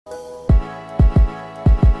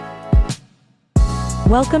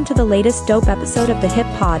Welcome to the latest dope episode of the Hip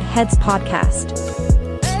Pod Heads podcast.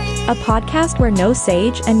 A podcast where No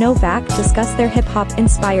Sage and No Vac discuss their hip hop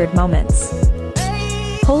inspired moments.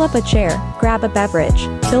 Pull up a chair, grab a beverage,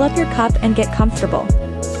 fill up your cup, and get comfortable.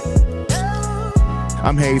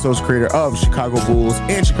 I'm Hayes, host creator of Chicago Bulls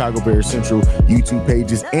and Chicago Bears Central YouTube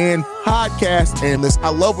pages and podcast. And listen, I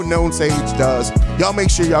love what Known Sage does. Y'all make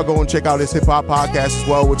sure y'all go and check out his hip hop podcast as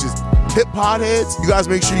well, which is Hip Pod Heads. You guys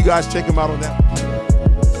make sure you guys check him out on that.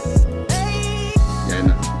 Yeah,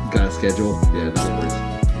 no, got a schedule. Yeah, no worries.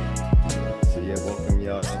 So yeah, welcome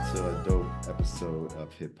y'all to a dope episode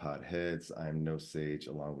of Hip Hop Heads. I'm No Sage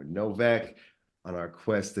along with Novak on our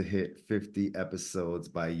quest to hit 50 episodes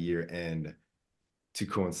by year end to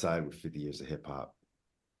coincide with 50 years of hip hop.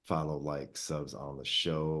 Follow, like, subs on the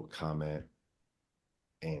show, comment,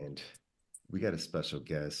 and we got a special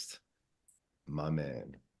guest, my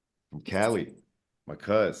man from Cali, my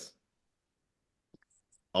cuz.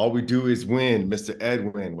 All we do is win, Mr.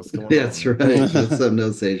 Edwin. What's going on? That's right. What's up,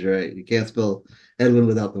 No Sage, right? You can't spell Edwin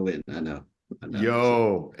without the win. I know.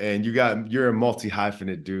 Yo, and you're a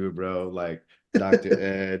multi-hyphenate dude, bro. Like Dr.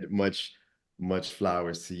 Ed, much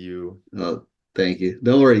flowers to you. Oh, thank you.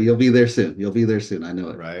 Don't worry, you'll be there soon. I know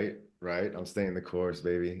it. Right. I'm staying the course,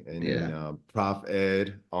 baby. And, yeah. and Prof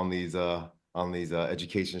Ed on these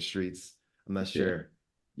education streets. I'm not sure.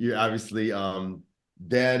 You're obviously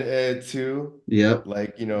Dad Ed too. Yep.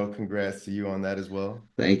 Like, congrats to you on that as well.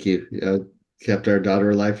 Thank you. Kept our daughter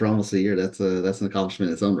alive for almost a year. That's an accomplishment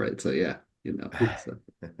in its own right. So yeah, So,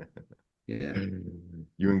 yeah.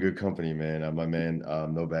 You're in good company, man. My man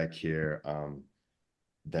Novak here,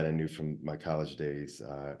 that I knew from my college days.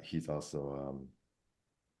 He's also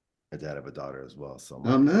a dad of a daughter as well. So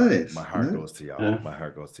nice. My heart goes to y'all. Yeah. My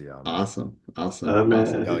heart goes to y'all. Man. Awesome. Awesome.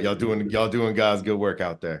 Y'all doing God's good work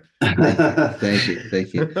out there.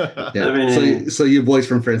 Thank you. Yeah. So you boys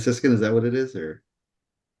from Franciscan, is that what it is, or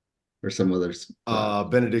some others?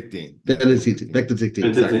 Benedictine. Benedictine. Yeah.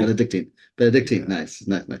 Nice.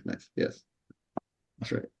 Yes.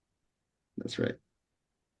 That's right.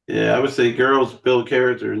 Yeah, I would say girls build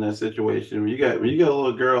character in that situation. When you got a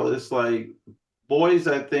little girl, it's like boys,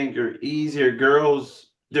 I think, are easier. Girls,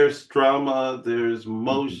 there's drama, there's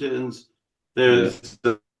emotions, there's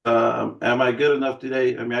am I good enough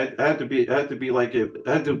today? I mean, I had to be like I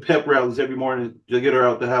had to do pep rallies every morning to get her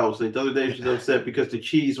out the house. Like the other day, she's upset because the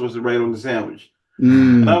cheese wasn't right on the sandwich.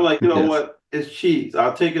 And I'm like, what? It's cheese.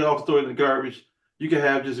 I'll take it off, throw it in the garbage. You can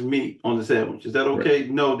have just meat on the sandwich. Is that okay?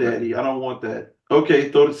 Right. No, Daddy, I don't want that.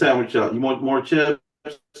 Okay, throw the sandwich out. You want more chips?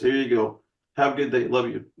 Here you go. Have a good day. Love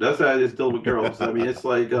you. That's how it is dealing with girls. I mean, it's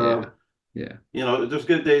like, there's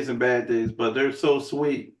good days and bad days, but they're so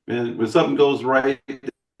sweet. And when something goes right,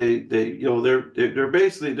 they're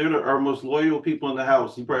basically, they're our most loyal people in the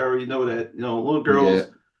house. You probably already know that. Little girls,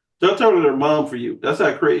 they'll turn to their mom for you. That's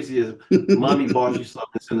how crazy it is. Mommy bought you something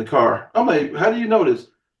that's in the car. I'm like, how do you know this?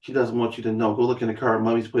 She doesn't want you to know. Go look in the car.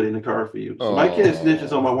 Mommy's put it in the car for you. So my kid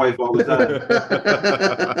snitches on my wife all the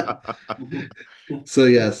time. So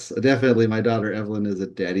yes, definitely my daughter Evelyn is a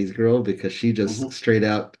daddy's girl because she just straight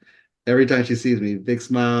out, every time she sees me, big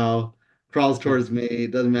smile, crawls towards me.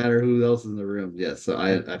 Doesn't matter who else is in the room. Yes, so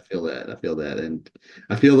I feel that. And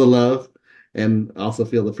I feel the love and also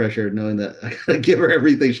feel the pressure knowing that I gotta give her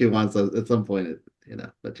everything she wants at some point,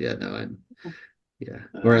 But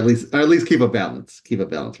or at least keep a balance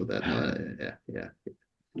with that.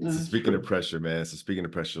 So speaking of pressure, man.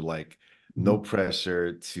 Like no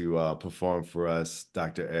pressure to perform for us,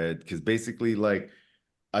 Dr. Ed, because basically, like,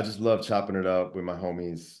 I just love chopping it up with my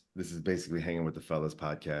homies. This is basically Hanging with the Fellas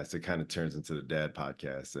podcast. It kind of turns into the dad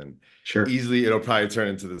podcast, and easily it'll probably turn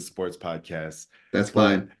into the sports podcast. That's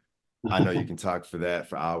fine. I know you can talk for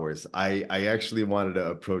hours. I actually wanted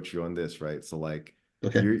to approach you on this, right? So like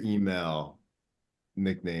your email,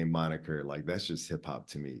 nickname, moniker, like that's just hip hop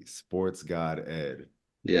to me. Sports God Ed.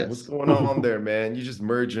 Yes. What's going on there, man? You just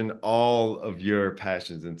merging all of your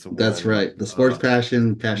passions into one. That's right. The sports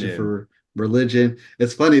passion for religion.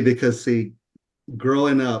 It's funny because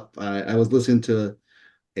growing up, I was listening to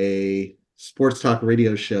a sports talk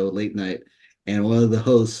radio show late night, and one of the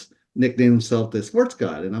hosts nicknamed himself the sports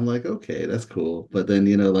god, and I'm like, okay, that's cool. But then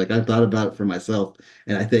I thought about it for myself,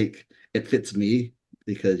 and I think it fits me.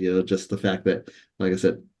 Because just the fact that, like I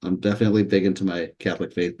said, I'm definitely big into my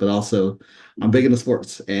Catholic faith, but also I'm big into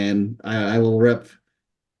sports, and I will rep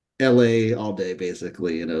LA all day,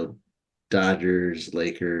 basically. Dodgers,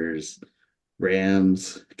 Lakers,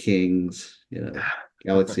 Rams, Kings,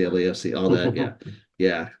 Galaxy, LAFC, all that.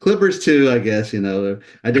 Yeah, Clippers too, I guess. I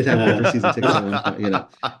did have Clippers season tickets at one point.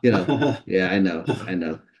 Yeah, I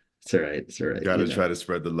know. It's all right. It's all right. Gotta try to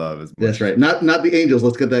spread the love as much. That's right. Not the Angels.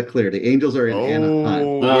 Let's get that clear. The Angels are in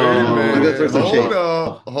Anaheim. Wait a minute.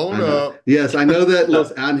 Hold up. Yes, I know that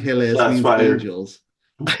Los Angeles means fired. Angels.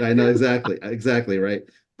 I know exactly right.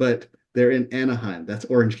 But they're in Anaheim. That's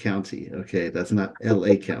Orange County. Okay, that's not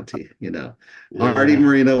LA County. Artie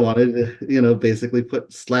Moreno wanted to, basically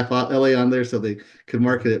slap out LA on there so they could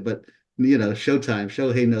market it. But Showtime,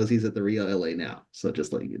 Shohei knows he's at the Rio LA now. So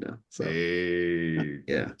just letting you know. So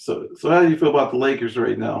yeah. So how do you feel about the Lakers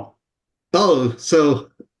right now? Oh, so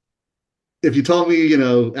if you told me,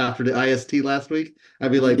 after the IST last week,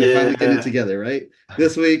 I'd be like, they're finally getting it together, right?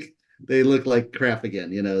 This week they look like crap again.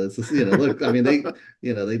 It's just, look, I mean,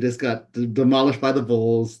 they just got demolished by the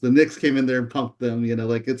Bulls. The Knicks came in there and pumped them.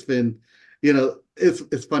 It's been,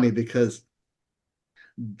 it's funny because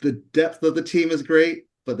the depth of the team is great,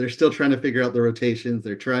 but they're still trying to figure out the rotations.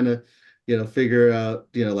 They're trying to, figure out,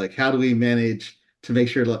 like how do we manage to make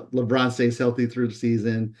sure LeBron stays healthy through the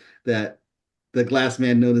season, that the glass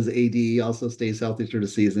man known as AD also stays healthy through the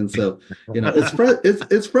season. So,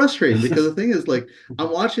 it's frustrating because the thing is, like, I'm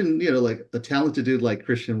watching, like a talented dude like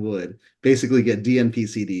Christian Wood basically get DNP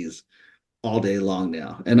CDs all day long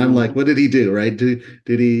now. And I'm like, what did he do? Right. Did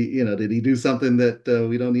he do something that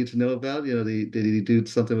we don't need to know about? Did he do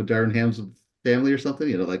something with Darvin Ham's family or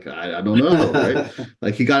something? Like, I don't know. Right.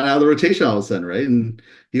 Like he got out of the rotation all of a sudden. Right. And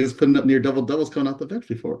he was putting up near double doubles coming off the bench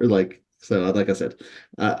before. So like I said,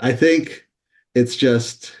 I think it's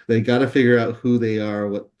just they got to figure out who they are,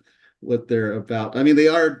 what they're about. I mean, they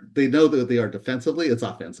know that they are defensively. It's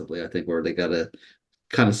offensively, I think, where they got to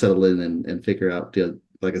kind of settle in and figure out,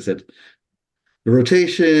 like I said, the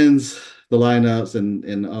rotations, the lineups,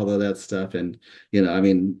 and all of that stuff. And I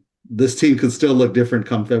mean, this team could still look different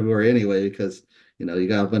come February anyway, because you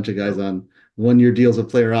got a bunch of guys on 1-year deals with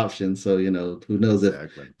player options. So who knows if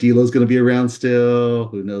D'Lo's going to be around still?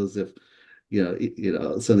 Who knows if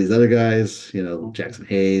some of these other guys, Jackson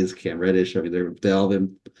Hayes, Cam Reddish, I mean, they've all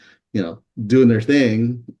been, doing their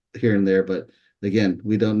thing here and there. But again,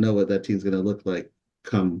 we don't know what that team's going to look like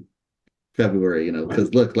come February,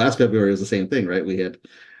 because look, last February was the same thing, right? We had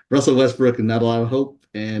Russell Westbrook and not a lot of hope.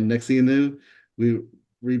 And next thing you knew, we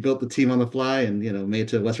rebuilt the team on the fly and, made it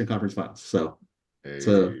to Western Conference Finals. So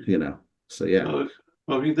yeah.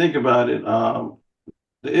 Well, if you think about it,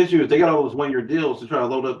 the issue is they got all those 1-year deals to try to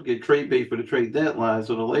load up to get trade bait for the trade deadline.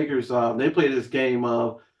 So the Lakers, they play this game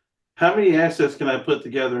of how many assets can I put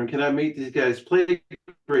together and can I make these guys play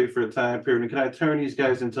great for a time period and can I turn these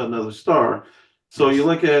guys into another star? So you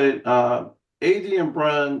look at it, AD and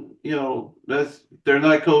Bron, they're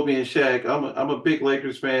not Kobe and Shaq. I'm a big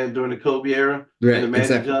Lakers fan during the Kobe era and the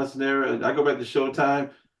Magic Johnson era. I go back to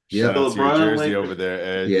Showtime. Shout out to your jersey over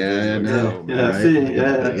there, Ed. Yeah, no.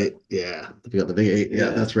 Yeah. You got the big 8. Yeah,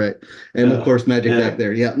 that's right. And of course, Magic back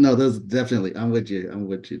there. Yeah, no, those definitely. I'm with you,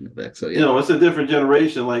 Novak. So yeah, it's a different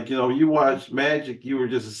generation. Like you watch Magic, you were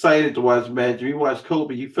just excited to watch Magic. You watch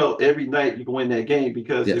Kobe, you felt every night you could win that game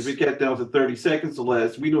because if it got down to 30 seconds or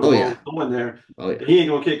less, we knew the ball was going there. He ain't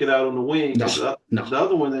gonna kick it out on the wing. No. The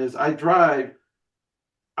other one is I drive.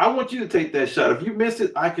 I want you to take that shot. If you miss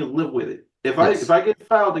it, I can live with it. If I get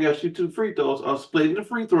fouled, I got to shoot 2 free throws. I'm splitting the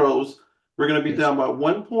free throws. We're going to be down by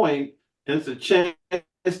 1 point, and it's a chance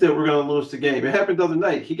that we're going to lose the game. It happened the other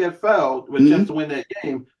night. He got fouled with a chance to win that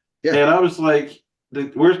game, and I was like,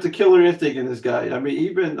 "Where's the killer instinct in this guy?" I mean,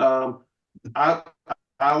 even I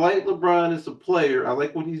like LeBron as a player. I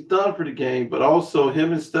like what he's done for the game, but also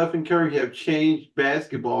him and Stephen Curry have changed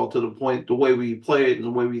basketball to the point the way we play it and the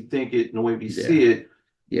way we think it and the way we see it.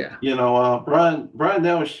 Yeah. Brian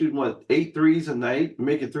now is shooting 8 threes a night,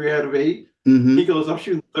 making 3 out of 8. Mm-hmm. He goes, I'm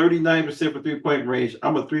shooting 39% for 3-point range.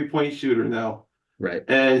 I'm a 3-point shooter now. Right.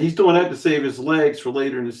 And he's doing that to save his legs for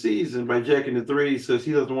later in the season by jacking the 3. He says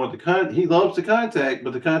he doesn't want he loves the contact,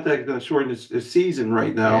 but the contact is going to shorten his season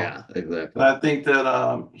right now. Yeah, exactly. And I think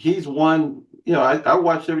that he's one, I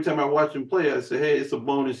watch every time I watch him play, I say, hey, it's a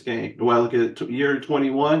bonus game. Do I look at year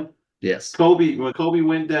 21? Yes. When Kobe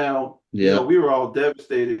went down, we were all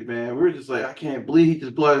devastated, man. We were just like, I can't believe he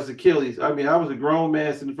just blew his Achilles. I mean, I was a grown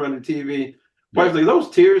man sitting in front of the TV. Wife's like, those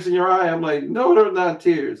tears in your eye? I'm like, no, they're not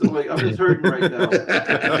tears. I'm like, I'm just hurting right now.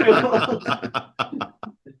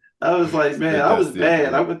 I was like, man, I was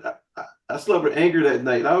bad. I slept with anger that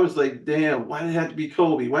night. I was like, damn, why did it have to be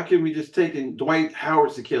Kobe? Why couldn't we just take in Dwight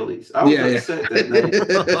Howard's Achilles? I was upset that night.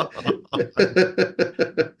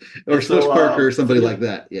 Or Smush Parker or somebody like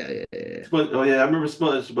that. Yeah. I remember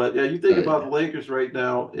Smush. But you think about the Lakers right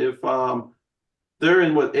now. If they're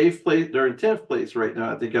in what, eighth place? They're in 10th place right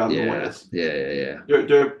now, I think, out in the Yeah, West. yeah.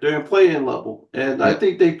 They're in play-in level, and I Yep.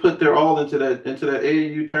 think they put their all into that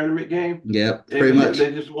AAU tournament game. Yep, And pretty much.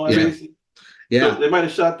 they just won. Yeah. So Yeah, they might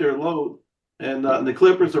have shot their load. And the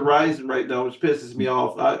Clippers are rising right now, which pisses me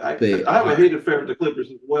off. I have a hate affair with the Clippers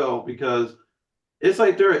as well, because it's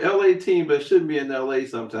like they're an LA team, but shouldn't be in LA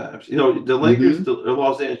sometimes. You know, the Lakers are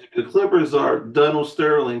Los Angeles. The Clippers are Donald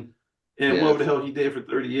Sterling and Yes. whatever the hell he did for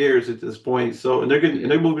 30 years at this point. So, and they're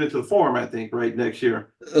moving into the Forum, I think, right next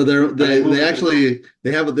year. they actually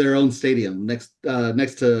they have their own stadium next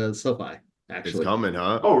to SoFi. Actually, It's coming,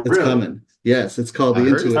 huh? Oh, It's really? coming. Yes, it's called the I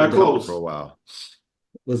heard it's Intuit. not been coming close. for a while.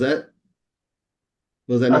 Was that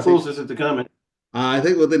How nothing? close is it to coming? I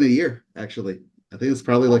think within a year, actually. I think it's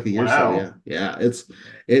probably like a year. Wow. So yeah.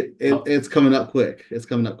 It's coming up quick. It's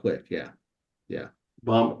coming up quick. Yeah.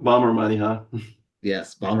 Bomber money, huh?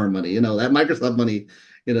 Yes, bomber money. You know, that Microsoft money,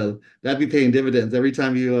 you know, that'd be paying dividends every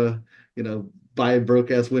time you buy a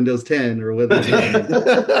broke ass Windows 10 or whatever.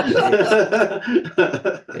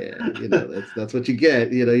 Yeah, you know, that's what you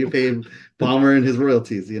get. You know, you pay Bomber and his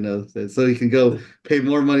royalties, you know, so you can go pay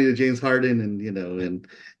more money to James Harden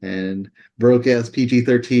and broke ass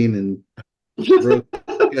PG-13 and broke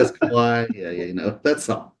ass Kawhi. Yeah, you know, that's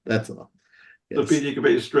all. So Yes. PG can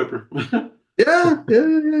be a stripper. Yeah,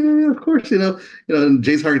 of course, you know, and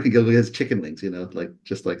James Harden can go get his chicken wings, you know,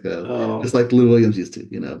 just like Lou Williams used to,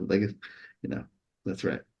 you know, that's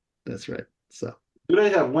right. So Do they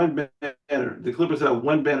have one banner? The Clippers have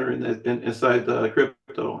one banner inside the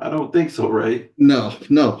crypto. I don't think so, right? no,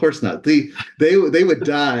 of course not. They would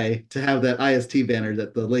die to have that IST banner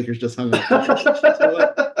that the Lakers just hung up.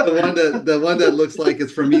 The one that looks like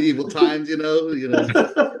it's from medieval times, you know.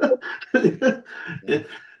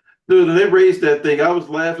 Dude, they raised that thing. I was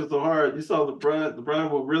laughing so hard. You saw LeBron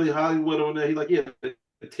was really Hollywood on there. He had a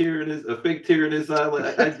fake tear in his eye.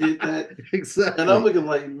 Like, I did that. Exactly. And I'm looking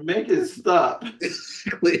like, make it stop.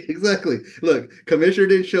 Exactly. Look, Commissioner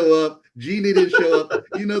didn't show up. Genie didn't show up.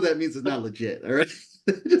 You know that means it's not legit. All right.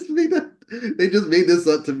 They just made this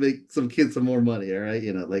up to make some kids some more money. All right.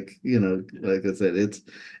 Like I said,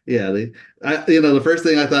 the first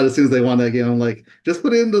thing I thought as soon as they won that game, I'm like, just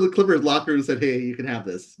put it into the Clippers locker and said, hey, you can have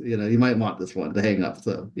this. You know, you might want this one to hang up.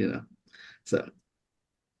 So,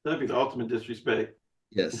 That'd be the ultimate disrespect.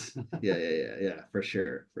 yes. Yeah. For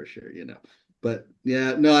sure. You know, but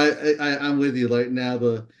yeah, no, I'm with you. Like now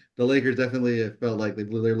the Lakers definitely felt like they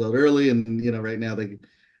blew their load early, and right now they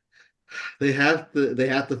have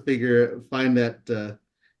to find that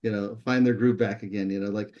find their groove back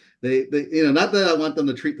again. Like they not that I want them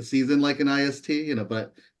to treat the season like an IST,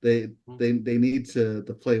 but they need to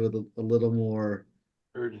play with a little more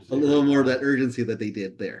urgency, a little more of that urgency that they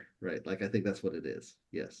did there, right? Like I think that's what it is.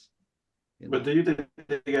 Yes. But do you think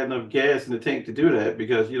they got enough gas in the tank to do that?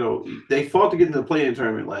 Because they fought to get into the play-in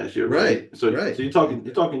tournament last year, right? So you're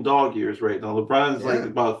talking dog years right now. LeBron's like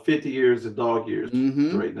about 50 years of dog years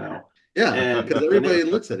right now. Yeah, because everybody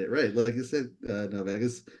looks at it, right? Like you said, Novak,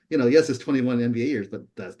 yes, it's 21 NBA years, but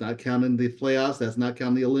that's not counting the playoffs. That's not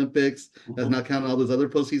counting the Olympics. That's not counting all those other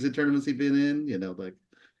postseason tournaments he's been in.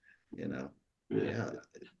 Yeah.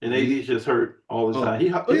 And AD's just hurt all the time. He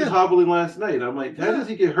was hobbling last night. I'm like, how does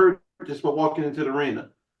he get hurt just by walking into the arena?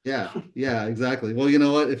 Yeah, exactly. Well, you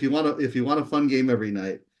know what? If you want a fun game every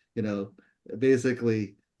night,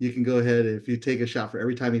 basically you can go ahead. If you take a shot for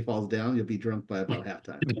every time he falls down, you'll be drunk by about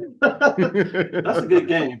halftime. That's a good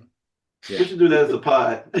game. Yeah. We should do that as a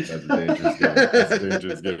pod. That's a dangerous game. That's a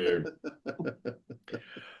dangerous game.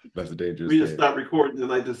 That's a dangerous We just stopped recording in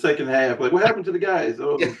like the second half. Like, what happened to the guys?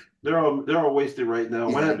 Oh, yeah. They're all wasted right now.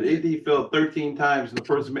 What happened? AD fell 13 times in the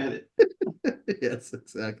first minute. Yes,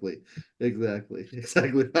 exactly. I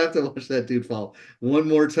have to watch that dude fall one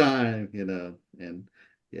more time, and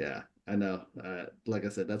yeah, I know. Like I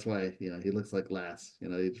said, that's why he looks like glass.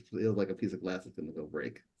 He feels like a piece of glass that's gonna go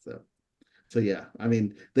break. So yeah, I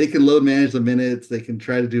mean, they can load manage the minutes, they can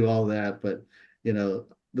try to do all that, but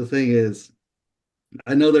the thing is,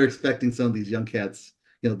 I know they're expecting some of these young cats,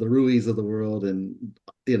 the Ruiz of the world, and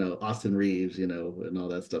Austin Reeves, and all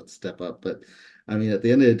that stuff to step up. But I mean, at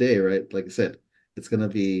the end of the day, right? Like I said, it's going to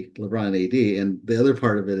be LeBron and AD, and the other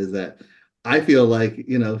part of it is that I feel like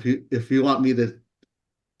if you want me to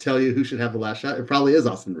tell you who should have the last shot, it probably is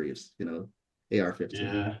Austin Reeves. AR-15.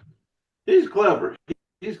 Yeah, he's clever.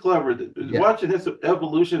 He's clever. Yeah. Watching his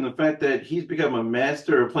evolution, the fact that he's become a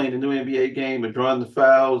master of playing the new NBA game and drawing the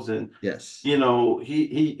fouls, and yes, he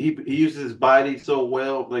uses his body so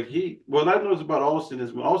well. Like what I know about Austin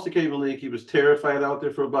is when Austin came in the league, he was terrified out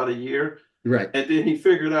there for about a year, right? And then he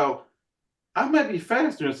figured out I might be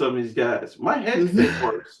faster than some of these guys. My head fake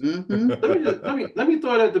worse. Mm-hmm. Let me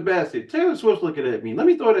throw it at the basket. Taylor Swift's looking at me. Let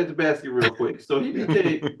me throw it at the basket real quick. So he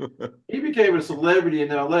became a celebrity in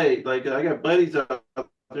LA. Like I got buddies out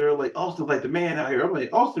there like Austin, like the man out here. I'm like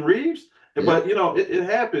Austin Reeves. Yep. But it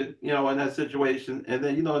happened, in that situation. And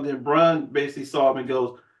then, then Bron basically saw him and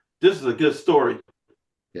goes, "This is a good story.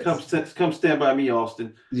 Yes. Come stand by me,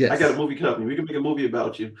 Austin. Yes. I got a movie company. We can make a movie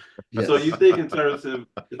about you." Yes. So you think in terms of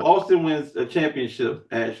if Austin wins a championship,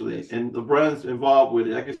 actually, Yes. and LeBron's involved with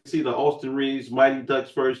it, I can see the Austin Reeves Mighty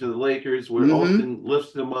Ducks version of the Lakers where Mhm. Austin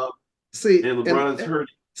lifts them up See, and LeBron's hurt.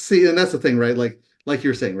 See, and that's the thing, right? Like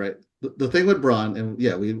you're saying, right? The thing with Bron, and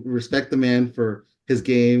yeah, we respect the man for his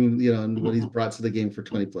game, and what he's brought to the game for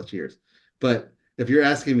 20 plus years. But if you're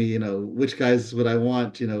asking me, which guys would I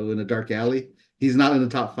want, in a dark alley, he's not in the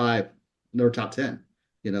top 5 nor top 10.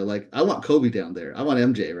 Like I want Kobe down there. I want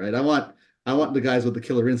MJ, right? I want the guys with the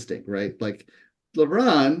killer instinct, right? Like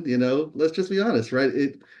LeBron, let's just be honest, right?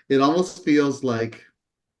 It almost feels like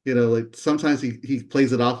like sometimes he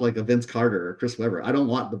plays it off like a Vince Carter or Chris Webber. I don't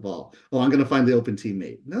want the ball. Oh, I'm going to find the open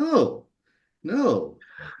teammate. No,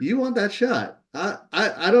 you want that shot.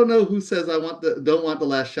 I don't know who says don't want the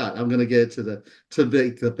last shot. I'm going to get it to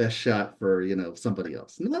make the best shot for somebody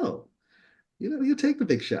else. No, you take the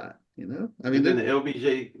big shot. I mean, and then the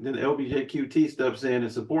LBJ QT steps in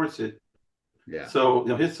and supports it. Yeah. So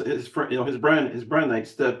his friend, his brand like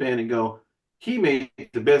step in and go. He made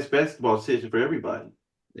the best basketball decision for everybody.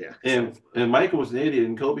 Yeah. And Michael was an idiot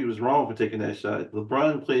and Kobe was wrong for taking that shot.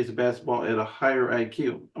 LeBron plays the basketball at a higher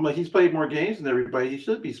IQ. I'm like, he's played more games than everybody. He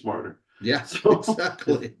should be smarter. Yeah, so,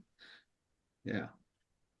 exactly. Yeah.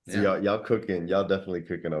 So y'all cooking, y'all definitely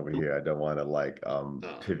cooking over here. I don't want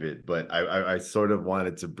to pivot, but I sort of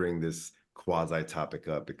wanted to bring this quasi topic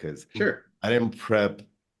up because sure, I didn't prep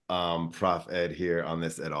Prof Ed here on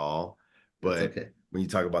this at all. But when you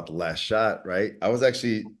talk about the last shot, right? I was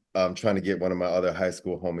actually trying to get one of my other high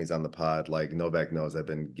school homies on the pod. Like Novak knows, I've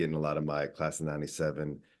been getting a lot of my class of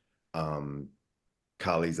 97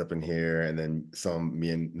 colleagues up in here. And then me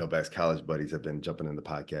and Novak's college buddies have been jumping in the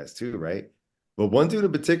podcast too, right? But one dude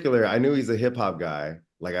in particular, I knew he's a hip hop guy.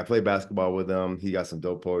 Like I played basketball with him. He got some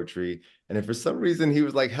dope poetry. And then for some reason he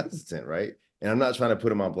was like hesitant, right? And I'm not trying to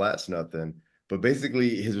put him on blast or nothing, but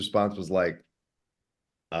basically his response was like,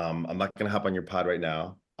 I'm not going to hop on your pod right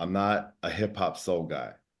now. I'm not a hip hop soul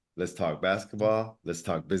guy. Let's talk basketball. Let's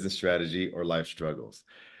talk business strategy or life struggles.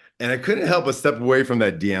 And I couldn't help but step away from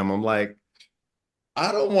that DM. I'm like,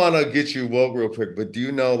 I don't want to get you woke real quick, but do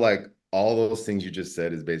you know like all those things you just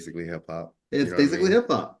said is basically hip hop? It's basically hip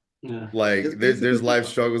hop. Yeah. Like there's life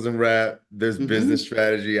struggles in rap. There's business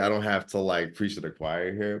strategy. I don't have to like preach to the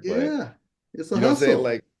choir here, but yeah, it's a you know hustle. what I'm saying?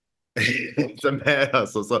 Like it's a mad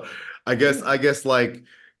hustle. So I guess like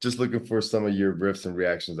just looking for some of your riffs and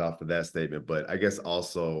reactions off of that statement, but I guess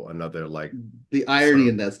also another like the irony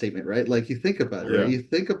in that statement, right? Like you think about it, right? You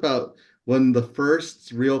think about when the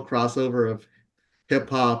first real crossover of hip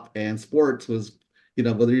hop and sports was,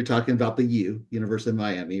 whether you're talking about the University of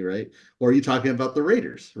Miami, right? Or you're talking about the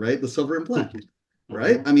Raiders, right? The silver and black,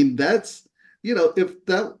 right? I mean, that's, if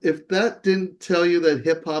that didn't tell you that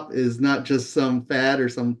hip hop is not just some fad or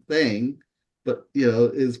something, but,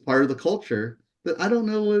 is part of the culture, that I don't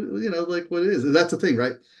know what, like what it is. And that's the thing,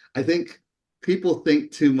 right? I think people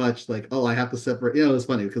think too much like, oh, I have to separate. It's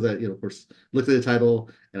funny because I, of course, looked at the title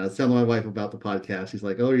and I was telling my wife about the podcast. She's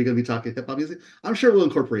like, oh, are you going to be talking hip hop music? I'm sure we'll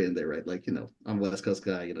incorporate it in there, right? Like, I'm a West Coast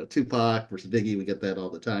guy, Tupac versus Biggie. We get that all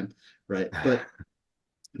the time, right? But,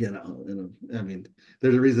 I mean,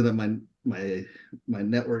 there's a reason that my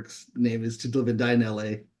network's name is To Live and Die in LA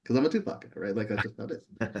because I'm a Tupac guy, right? Like that's just how it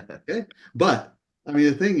is. Okay. But I mean,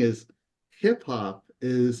 the thing is, hip hop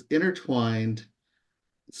is intertwined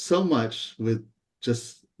so much with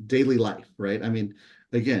just daily life, right? I mean,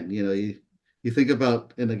 again, you think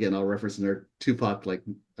about, and again, I'll reference in our Tupac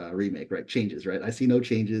remake, right? Changes, right? I see no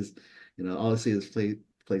changes. All I see is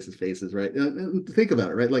places, faces, right? And think about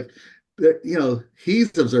it, right? Like,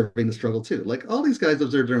 he's observing the struggle too. Like all these guys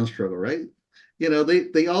observe their own struggle, right?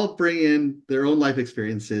 They all bring in their own life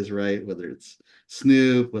experiences, right? Whether it's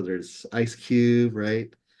Snoop, whether it's Ice Cube,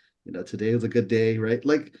 right? Today was a good day, right?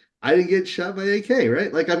 Like I didn't get shot by AK,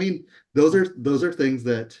 right? Like, I mean, those are things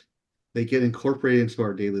that they get incorporated into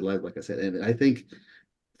our daily life, like I said. And I think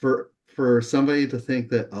for somebody to think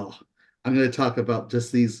that, oh, I'm going to talk about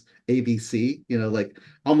just these ABC, like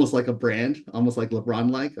almost like a brand, almost like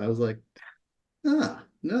LeBron, like I was like,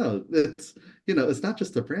 no, it's, it's not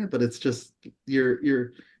just a brand, but it's just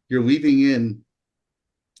you're weaving in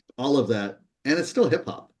all of that, and it's still hip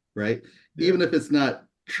hop, right? Yeah. Even if it's not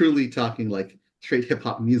truly talking like straight hip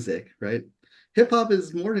hop music, right? Hip hop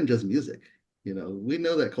is more than just music. You know, we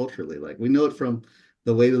know that culturally. Like we know it from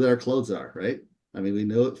the way that our clothes are, right? I mean, we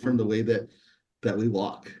know it from the way that we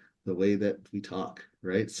walk, the way that we talk,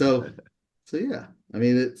 right? So yeah. I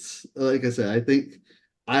mean, it's like I said, I think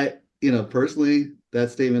personally,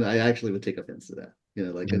 that statement, I actually would take offense to that. You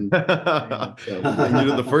know, like And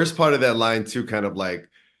the first part of that line too kind of like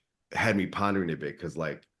had me pondering a bit because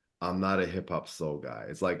like I'm not a hip hop soul guy.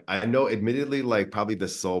 It's like I know admittedly like probably the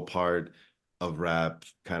soul part of rap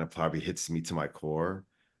kind of probably hits me to my core,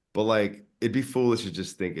 but like it'd be foolish to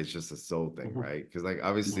just think it's just a soul thing, right? Because like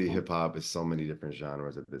obviously hip hop is so many different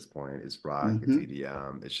genres at this point. It's rock, it's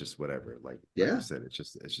EDM, it's just whatever. Like you said, it's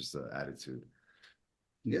just an attitude.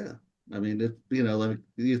 Yeah. I mean, like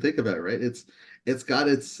you think about it, right? It's got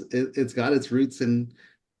its roots in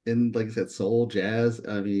like I said, soul, jazz.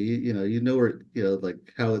 I mean, where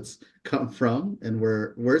like how it's come from and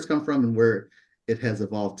where it's come from and where it has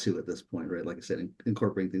evolved to at this point, right? Like I said,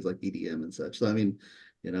 incorporating things like EDM and such. So I mean,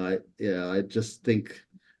 I just think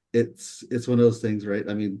it's one of those things, right?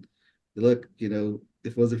 I mean, look, if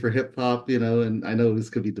it wasn't for hip hop, and I know this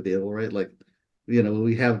could be debatable, right? Like,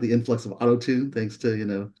 we have the influx of auto tune thanks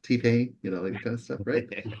to T-Pain, like that kind of stuff, right?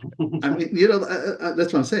 I mean,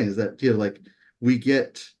 that's what I'm saying is that like we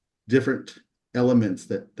get different elements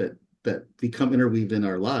that become interweaved in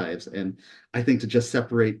our lives, and I think to just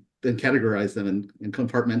separate and categorize them and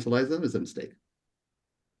compartmentalize them is a mistake.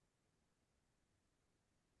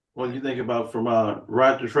 Well, you think about from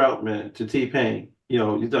Roger Troutman to T-Pain, you're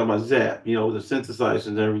talking about Zap, the synthesizers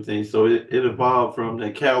and everything. So it evolved from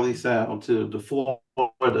the Cali sound to the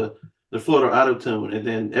Florida auto tune, and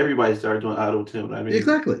then everybody started doing auto tune. I mean,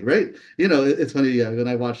 exactly right. It's funny. When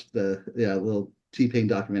I watched the little T-Pain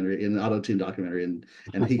documentary, an auto tune documentary, and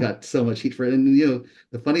he got so much heat for it. And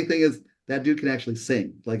the funny thing is that dude can actually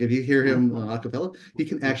sing. Like if you hear him on acapella, he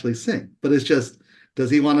can actually sing. But it's just, does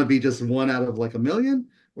he want to be just one out of like a million?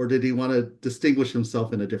 Or did he want to distinguish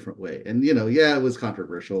himself in a different way? And it was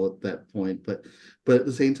controversial at that point, but at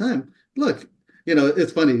the same time, look,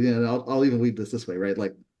 it's funny. I'll even weave this way, right?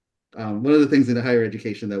 Like, one of the things in higher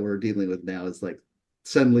education that we're dealing with now is like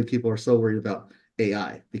suddenly people are so worried about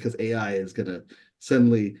AI because AI is gonna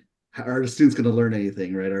suddenly. Are the students going to learn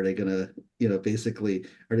anything, right? Are they going to, basically,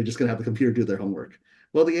 are they just going to have the computer do their homework?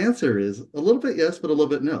 Well, the answer is a little bit yes, but a little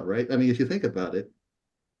bit no, right? I mean, if you think about it,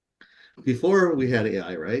 before we had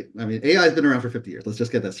AI, right? I mean, AI has been around for 50 years. Let's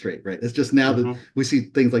just get that straight, right? It's just now that we see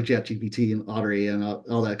things like ChatGPT and Otter AI and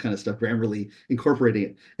all that kind of stuff, Grammarly incorporating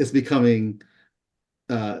it. It's becoming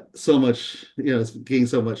so much, it's gaining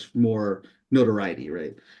so much more notoriety,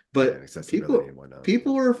 right? But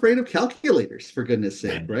people are afraid of calculators, for goodness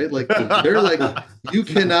sake, right? Like they're like, you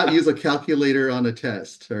cannot use a calculator on a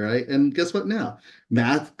test, all right? And guess what now?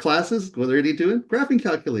 Math classes, what are they doing? Graphing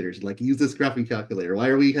calculators, like use this graphing calculator. Why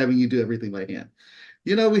are we having you do everything by hand?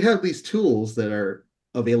 We have these tools that are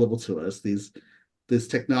available to us, this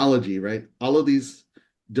technology, right? All of these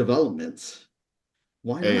developments.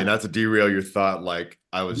 Why not? Not to derail your thought, like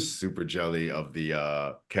I was super jelly of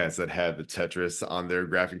the cats that had the Tetris on their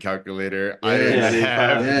graphing calculator. I didn't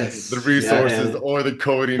have the resources or the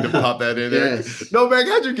coding to pop that in there. No, man,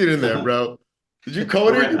 how'd you get in there, bro? Did you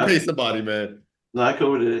code it or you pay somebody, man? No, I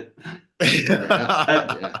coded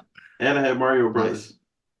it. And I had Mario Bros.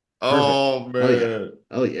 Oh, man.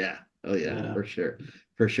 Oh yeah, for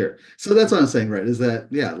sure. So that's what I'm saying, right? Is that,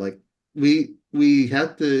 like we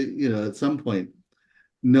have to, at some point,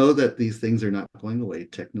 know that these things are not going away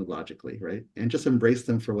technologically, right? And just embrace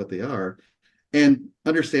them for what they are and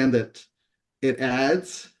understand that it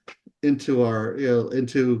adds into our,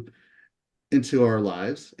 into our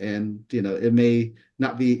lives. And, it may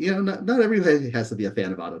not be, not everybody has to be a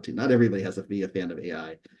fan of auto-tune. Not everybody has to be a fan of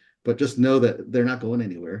AI, but just know that they're not going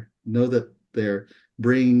anywhere. Know that they're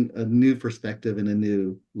bringing a new perspective and a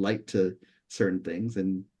new light to certain things.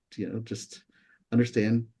 And, just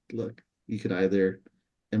understand, look, you could either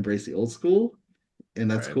embrace the old school and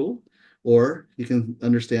that's cool, or you can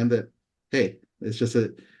understand that, hey, it's just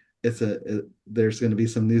there's going to be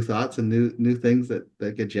some new thoughts and new things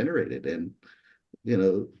that get generated, and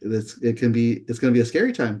it's going to be a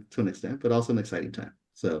scary time to an extent, but also an exciting time.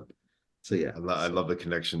 So yeah, I love the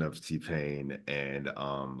connection of T-Pain and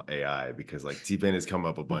AI, because like T-Pain has come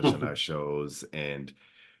up a bunch on our shows, and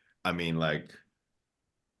I mean, like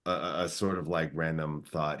a sort of like random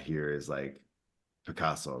thought here is like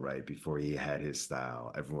Picasso, right? Before he had his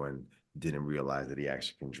style, everyone didn't realize that he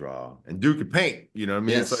actually can draw and Duke could paint. You know what I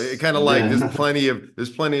mean? So it kind of like there's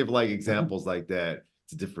plenty of like examples like that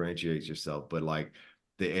to differentiate yourself. But like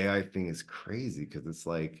the AI thing is crazy because it's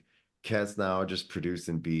like cats now are just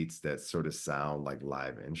producing beats that sort of sound like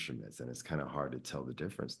live instruments, and it's kind of hard to tell the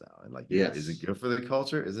difference now. And like, is it good for the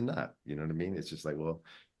culture? Is it not? You know what I mean? It's just like, well,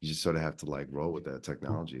 you just sort of have to like roll with that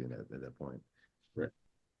technology at that point.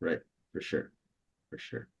 Right, for sure.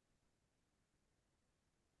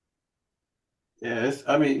 Yeah,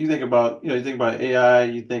 I mean, you think about, AI,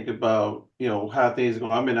 you think about, how things go.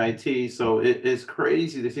 I'm in IT, so it's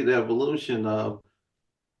crazy to see the evolution of.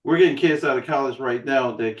 We're getting kids out of college right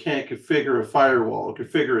now that can't configure a firewall,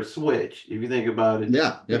 configure a switch, if you think about it.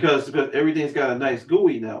 Yeah. Because everything's got a nice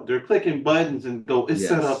GUI now. They're clicking buttons and go, it's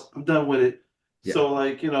set up, I'm done with it. Yeah. So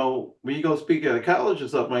like, when you go speak at a college or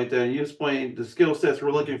something like that, and you explain the skill sets we're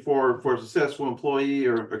looking for a successful employee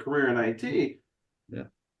or a career in IT,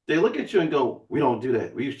 they look at you and go, we don't do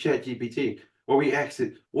that. We use ChatGPT. Or we ask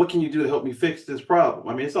it, what can you do to help me fix this problem?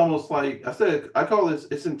 I mean, it's almost like I call this,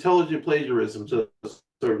 it's intelligent plagiarism to a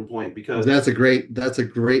certain point, because that's a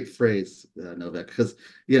great phrase, Novak, because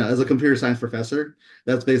as a computer science professor,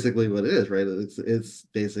 that's basically what it is, right? It's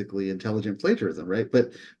basically intelligent plagiarism, right?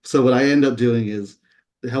 But so what I end up doing is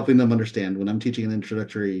helping them understand when I'm teaching an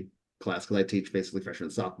introductory class, because I teach basically freshmen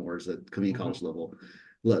and sophomores at community college level.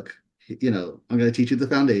 Look, I'm going to teach you the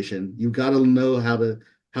foundation. You've got to know how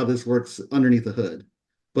this works underneath the hood,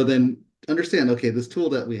 but then understand, okay, this tool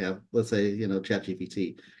that we have, let's say,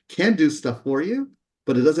 ChatGPT, can do stuff for you,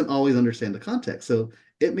 but it doesn't always understand the context. So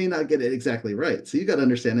it may not get it exactly right. So you got to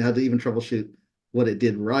understand how to even troubleshoot what it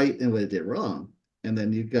did right and what it did wrong. And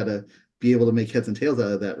then you've got to be able to make heads and tails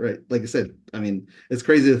out of that, right? Like I said, I mean, it's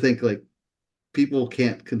crazy to think like people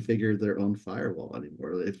can't configure their own firewall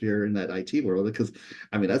anymore if you're in that IT world, because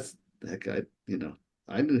I mean, that's that guy,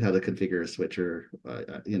 I knew how to configure a switch or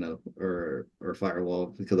firewall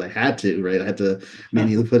because I had to, right? I had to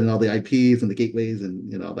manually put in all the IPs and the gateways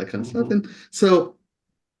and all that kind of stuff. And so,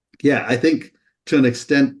 yeah, I think to an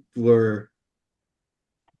extent where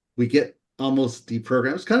we get almost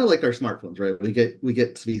deprogrammed, it's kind of like our smartphones, right? We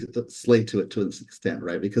get to be slave to it to an extent,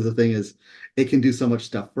 right? Because the thing is, it can do so much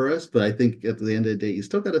stuff for us, but I think at the end of the day, you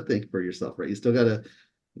still got to think for yourself, right? You still got to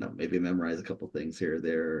maybe memorize a couple things here or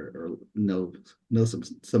there, or know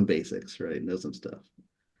some basics, right? Know some stuff.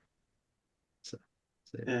 So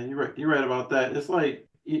yeah, you're right about that. It's like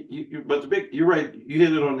you're right. You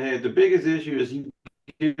hit it on the head. The biggest issue is you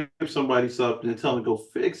give somebody something and tell them to go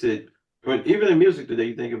fix it. But even in music today,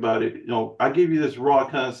 you think about it. I give you this raw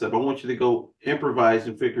concept. I want you to go improvise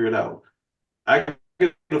and figure it out. I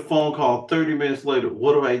get a phone call 30 minutes later.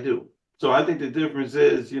 What do I do? So I think the difference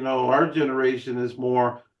is, our generation is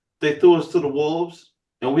more, they threw us to the wolves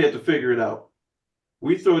and we had to figure it out.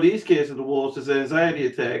 We throw these kids to the wolves as an anxiety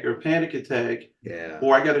attack or panic attack. Yeah.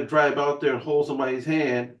 Or I got to drive out there and hold somebody's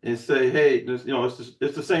hand and say, hey,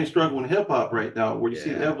 it's the same struggle in hip hop right now, where you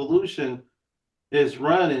see the evolution is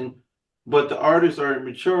running, but the artists aren't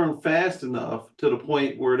maturing fast enough to the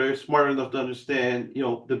point where they're smart enough to understand,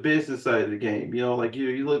 the business side of the game. Like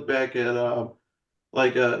you look back at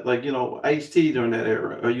Ice-T during that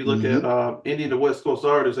era, or you look at any of the West Coast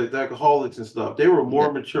artists like the Alcoholics and stuff. They were more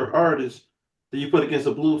mature artists that you put against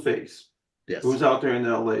a Blueface, who's out there in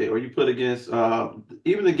LA, or you put against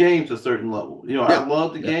even the game to a certain level. I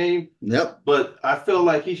love the game, but I feel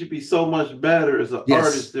like he should be so much better as an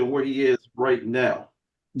artist than where he is right now.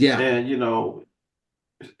 Yeah, and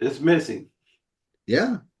it's missing.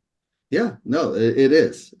 Yeah, no, it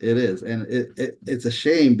is, and it's a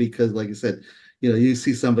shame because, like you said, you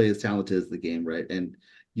see somebody as talented as the game, right? And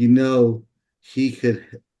he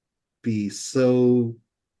could be so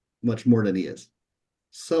much more than he is,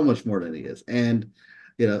 and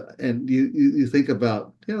and you think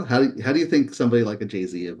about how do you think somebody like a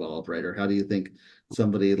Jay-Z evolved, right? Or how do you think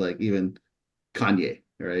somebody like even Kanye,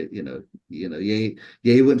 right?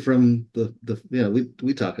 Ye went from the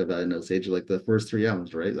we talk about in Osage like the first 3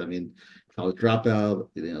 albums, right? I mean, College Dropout,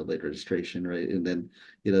 Late Registration, right? And then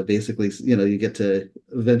basically you get to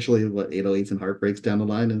eventually 808s and Heartbreaks down the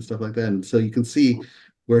line and stuff like that, and so you can see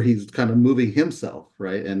where he's kind of moving himself,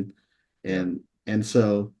 right? And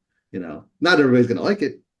so not everybody's gonna like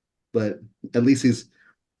it, but at least he's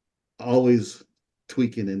always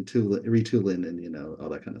tweaking and retooling and all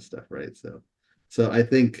that kind of stuff, right? So I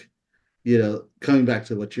think coming back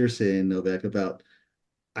to what you're saying, Novak, about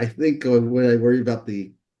I think what I worry about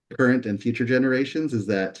the current and future generations is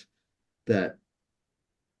that the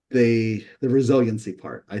resiliency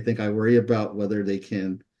part. I think I worry about whether they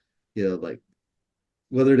can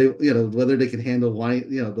whether they can handle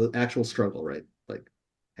the actual struggle, right? Like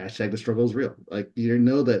hashtag the struggle is real. Like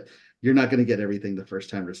that you're not going to get everything the first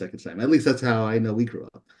time or second time. At least that's how I know we grew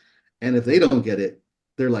up. And if they don't get it,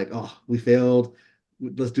 they're like, oh, we failed.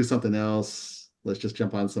 Let's do something else. let's just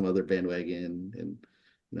jump on some other bandwagon, and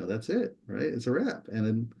that's it, right? It's a wrap.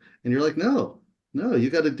 And you're like, no, you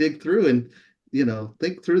got to dig through and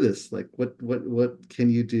think through this. Like, what can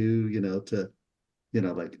you do, to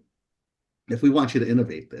like, if we want you to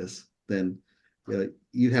innovate this, then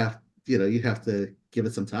you have to give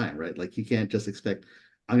it some time, right? Like, you can't just expect,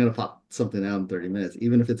 I'm going to pop something out in 30 minutes,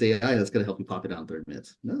 even if it's AI that's going to help you pop it out in 30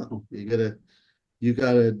 minutes. No, you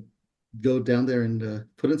gotta go down there and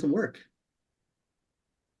put in some work.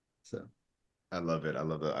 So I love it. I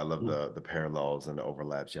love the parallels and the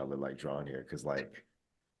overlaps y'all are like drawing here. Cause like,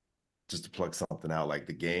 just to plug something out, like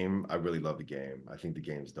the game, I really love the game. I think the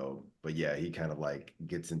game's dope. But yeah, he kind of like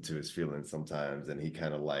gets into his feelings sometimes, and he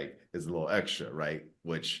kind of like is a little extra, right?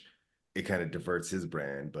 Which it kind of diverts his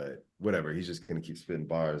brand, but whatever. He's just gonna keep spitting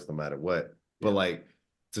bars no matter what. But like,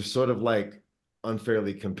 to sort of like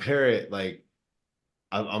unfairly compare it, like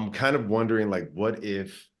I'm kind of wondering, like, what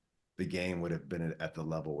if the game would have been at the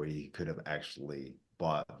level where he could have actually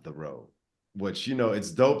bought the road? Which,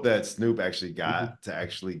 it's dope that Snoop actually got to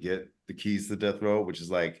actually get the keys to Death Row, which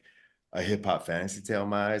is like a hip hop fantasy tale in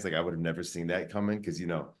my eyes. Like, I would have never seen that coming, because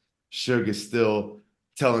Suge is still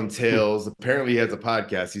telling tales. Apparently, he has a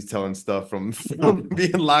podcast. He's telling stuff from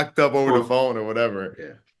being locked up over the phone or whatever.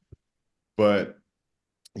 Yeah. But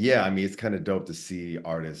yeah, I mean, it's kind of dope to see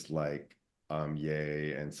artists like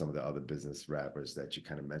Ye and some of the other business rappers that you're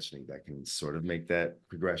kind of mentioning that can sort of make that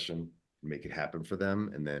progression, make it happen for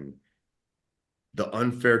them. And then the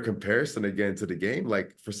unfair comparison again to the game,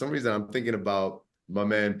 like, for some reason I'm thinking about my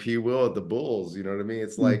man P. Will at the Bulls. You know what I mean?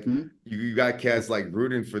 It's like you got cats like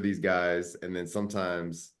rooting for these guys, and then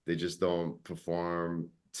sometimes they just don't perform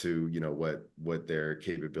to what their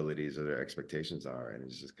capabilities or their expectations are, and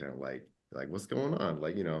it's just kind of like what's going on?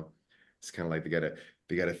 Like, it's kind of like they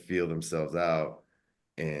gotta feel themselves out,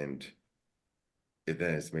 and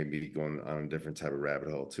then it's made me going on a different type of rabbit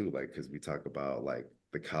hole too, like, because we talk about like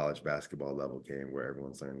the college basketball level game where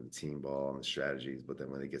everyone's learning the team ball and the strategies, but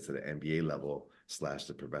then when it gets to the NBA level /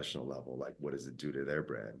 the professional level, like, what does it do to their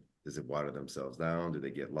brand? Does it water themselves down? Do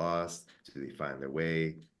they get lost? Do they find their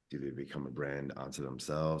way? Do they become a brand onto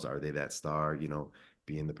themselves? Are they that star,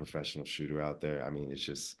 being the professional shooter out there? I mean, it's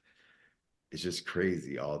just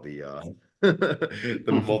crazy, all the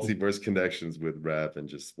the multiverse connections with rap and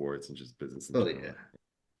just sports and just business in general. Yeah,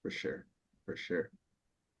 for sure.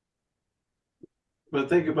 But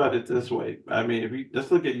think about it this way. I mean, if you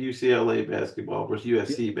let's look at UCLA basketball versus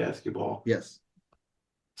USC basketball. Yes.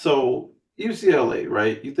 So UCLA,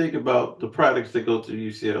 right? You think about the products that go to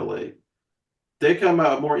UCLA. They come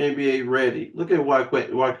out more NBA ready. Look at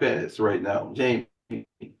Marquez right now. Jamie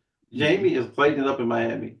is lighting it up in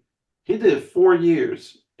Miami. He did 4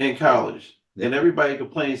 years in college, and everybody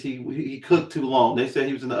complains he cooked too long. They said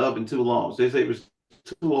he was in the oven too long. So they say he was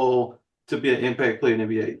too old to be an impact player in the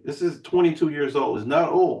NBA. This is 22 years old. It's not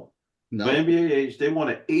old. No. But NBA age, they want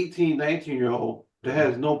an 18, 19-year-old that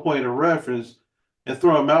has no point of reference and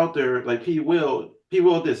throw him out there like P. Will. P.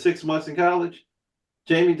 Will did 6 months in college.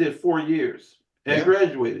 Jamie did 4 years and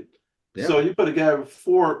graduated. Yeah. So you put a guy with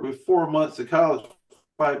 4 months of college,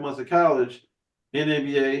 5 months of college in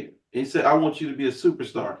NBA, and he said, I want you to be a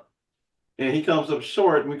superstar. And he comes up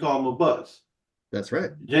short, and we call him a bust. That's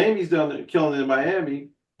right. Jamie's down there killing it in Miami,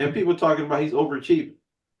 and people talking about he's overachieving.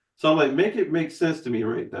 So I'm like, make it make sense to me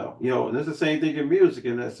right now. And it's the same thing in music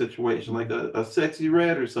in that situation, like a Sexy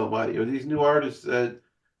Red or somebody, or these new artists that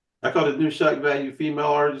I call it new shock value female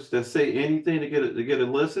artists that say anything to get a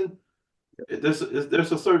listen. There's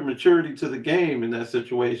a certain maturity to the game in that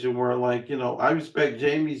situation where, like, I respect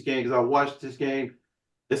Jamie's game because I watched this game.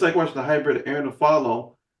 It's like watching the hybrid of Aaron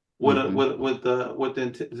Aflalo with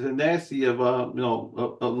the tenacity of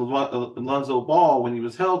Alonzo Ball when he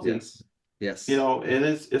was healthy. Yes. And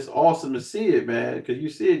it's awesome to see it, man, because you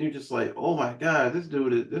see it and you're just like, oh my God, this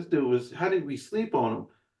dude was, how did we sleep on him?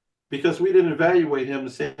 Because we didn't evaluate him the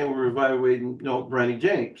same way we're evaluating, Bronny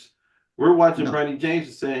James. We're watching Bronny James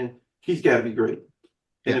and saying he's got to be great.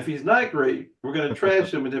 And if he's not great, we're going to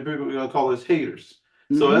trash him, and then people are going to call us haters.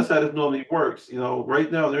 So that's how this normally works.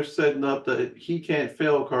 Right now they're setting up the he can't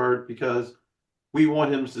fail card because we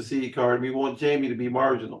want him to succeed card. We want Jamie to be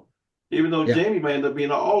marginal, even though Jamie may end up being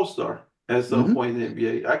an all-star at some point in the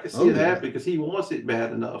NBA. I can see it happen because he wants it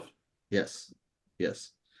bad enough. Yes.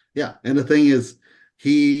 Yeah. And the thing is,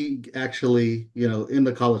 he actually, in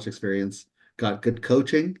the college experience, got good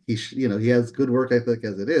coaching. He has good work ethic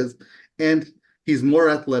as it is. And he's more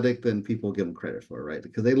athletic than people give him credit for, right?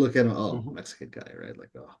 Because they look at him, Mexican guy, right? Like,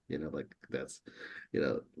 like that's,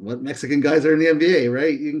 what Mexican guys are in the NBA,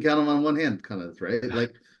 right? You can count them on one hand, kind of, right?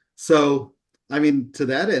 Like, so, I mean, to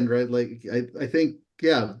that end, right? Like, I think,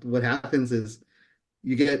 what happens is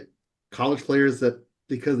you get college players that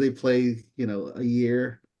because they play, a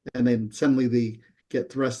year and then suddenly they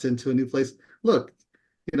get thrust into a new place. Look,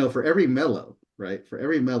 for every Melo, right? For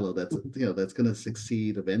every Melo that's that's going to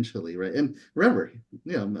succeed eventually, right? And remember,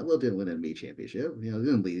 Melo didn't win an NBA championship.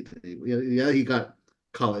 Didn't lead. Yeah, he got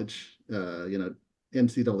college,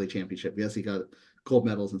 NCAA championship. Yes, he got gold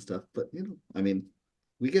medals and stuff. But I mean,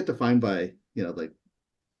 we get defined by like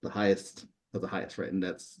the highest of the highest, right? And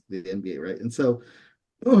that's the NBA, right? And so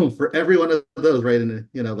for every one of those, right? And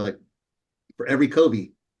like for every Kobe,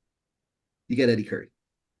 you get Eddie Curry,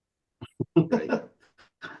 right?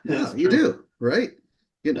 Yeah, you do, right?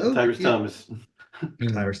 Tyrese Thomas.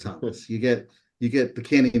 Tyrese Thomas. You get the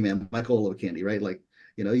Candy Man, Michael Olowokandi, right? Like,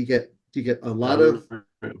 you get a lot of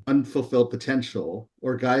unfulfilled potential,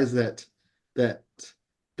 or guys that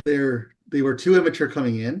they were too immature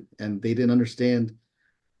coming in and they didn't understand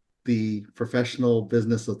the professional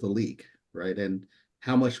business of the league, right? And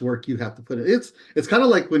how much work you have to put in. It's kind of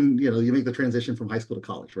like when you make the transition from high school to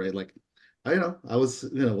college, right? Like I was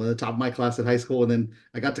one of the top of my class at high school, and then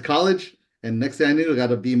I got to college, and next thing I knew, I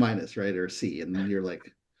got a B minus, right, or a C, and then you're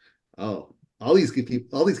like, oh, all these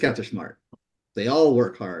people, all these cats are smart. They all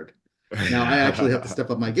work hard. Now I actually have to step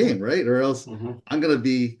up my game, right? Or else I'm gonna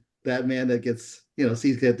be that man that gets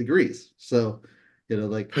C's get degrees. So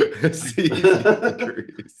like C's get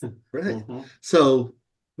degrees, right? So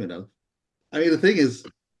I mean, the thing is,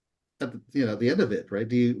 at the end of it, right?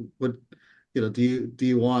 Do you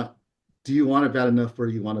want it bad enough where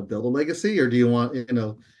you want to build a legacy, or do you want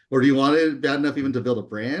or do you want it bad enough even to build a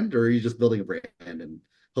brand, or are you just building a brand and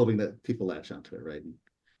hoping that people latch onto it, right?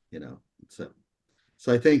 And,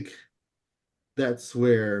 so I think that's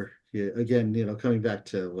where again, coming back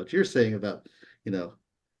to what you're saying about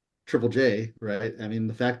Triple J, right? I mean,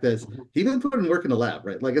 the fact that he been putting work in the lab,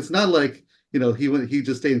 right? Like, it's not like he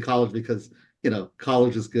just stayed in college because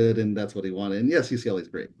college is good and that's what he wanted. And yes, UCLA is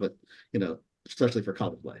great, but especially for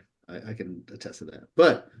college life, I can attest to that.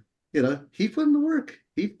 But he put in the work.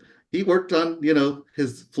 He worked on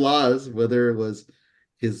his flaws, whether it was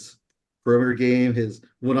his perimeter game, his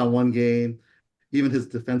one-on-one game, even his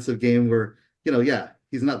defensive game, where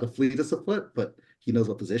he's not the fleetest of foot, but he knows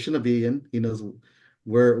what position to be in. He knows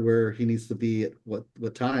where he needs to be at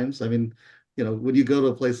what times. I mean, when you go to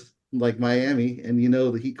a place like Miami and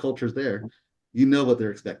the Heat culture's there, what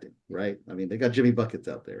they're expecting, right? I mean, they got Jimmy Buckets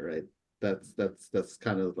out there, right? That's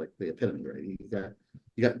kind of like the epitome, right?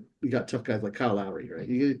 You got tough guys like Kyle Lowry, right?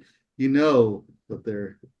 You know what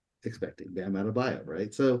they're expecting. Bam Adebayo,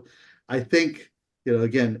 right? So I think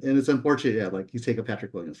again, and it's unfortunate, like you take a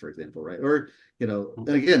Patrick Williams, for example, right? Or and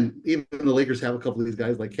again, even the Lakers have a couple of these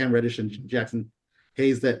guys like Cam Reddish and Jackson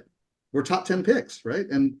Hayes that were top 10 picks, right?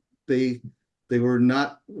 And they were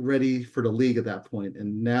not ready for the league at that point,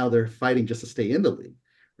 and now they're fighting just to stay in the league,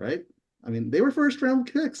 right? I mean, they were first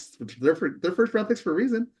round picks. They're first round picks for a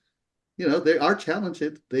reason. They are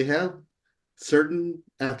talented. They have certain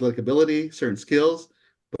athletic ability, certain skills,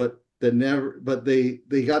 but they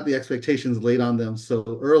got the expectations laid on them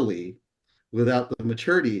so early without the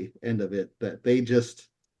maturity end of it that they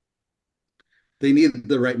need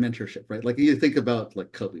the right mentorship, right? Like you think about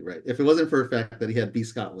like Kobe, right? If it wasn't for the fact that he had B.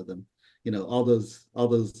 Scott with him, all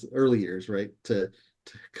those early years, right? To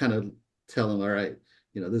kind of tell him, all right,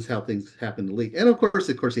 this is how things happen in the league. And of course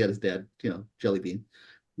he had his dad, Jelly Bean.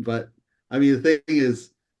 But I mean, the thing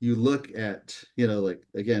is, you look at, like,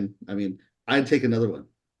 again, I mean, I'd take another one.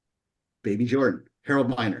 Baby Jordan, Harold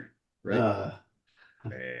Miner, right?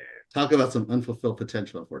 Talk about some unfulfilled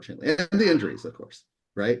potential, unfortunately. And the injuries, of course,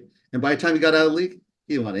 right? And by the time he got out of the league,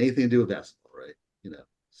 he didn't want anything to do with basketball, right?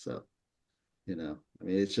 So, I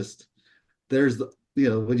mean, it's just, there's the,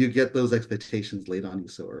 when you get those expectations laid on you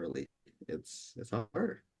so early, it's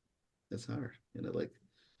hard. It's hard. Like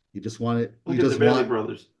you just want it. Look at the Bailey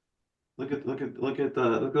brothers. Look at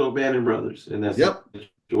the Bannon brothers in that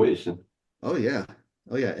situation. Oh yeah.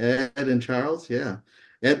 Ed and Charles. Yeah.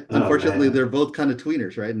 Ed, unfortunately, they're both kind of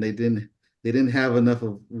tweeners, right? And they didn't have enough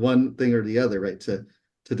of one thing or the other, right, to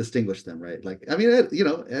distinguish them, right? Like, I mean,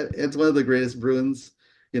 Ed's one of the greatest Bruins,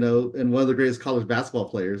 and one of the greatest college basketball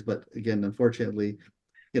players. But again, unfortunately,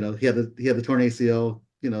 he had the torn ACL,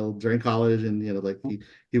 during college, and like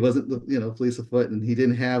he wasn't the fleece of foot, and he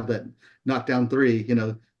didn't have that knockdown three.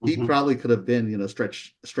 He probably could have been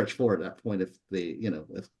stretch four at that point if they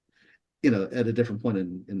at a different point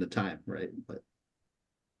in the time, right? But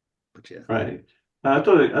yeah, right. I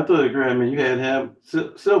thought agree. I mean, you had him.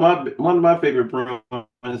 Still, one of my favorite Bruins.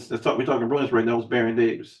 We're talking Bruins right now was Baron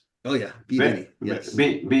Davis. Oh yeah, BD. Yes,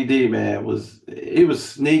 BD man was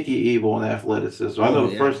sneaky evil and athleticism. So I know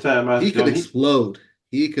the first time he could explode.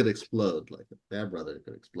 he could explode like a bad brother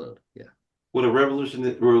could explode. Yeah. With a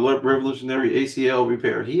revolutionary ACL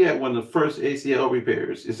repair. He had one of the first ACL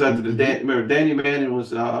repairs. It's after remember Danny Manning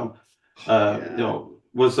was Yeah.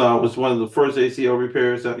 Was one of the first ACL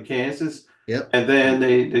repairs out of Kansas. Yep. And then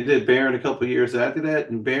they did Barron a couple of years after that,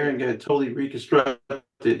 and Barron got totally reconstructed.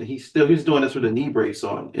 He's doing this with a knee brace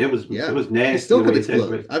on. It was nasty. He still the could way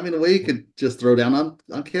explode. I mean, the way he could just throw down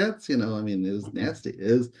on cats, I mean, it was nasty.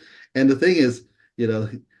 It was, and the thing is,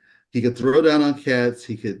 he could throw down on cats.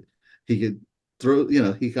 He could throw,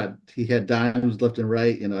 he had dimes left and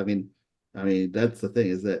right. I mean, that's the thing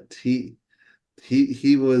is that he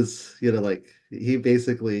was, like he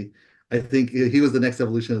basically, I think he was the next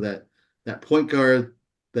evolution of that point guard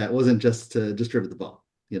that wasn't just to distribute the ball.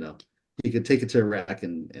 He could take it to a rack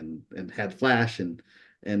and had flash and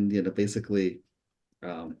basically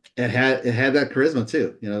it had that charisma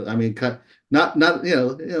too. I mean, not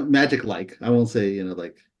magic like, I won't say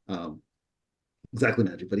like exactly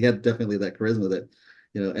magic, but he had definitely that charisma that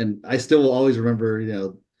and I still will always remember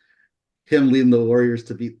him leading the Warriors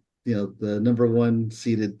to beat the number 1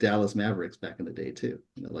 seeded Dallas Mavericks back in the day too.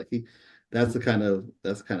 Like that's the kind of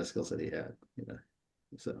skill set he had.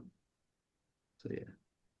 So yeah.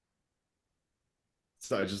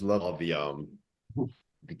 So I just love all the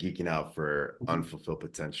geeking out for unfulfilled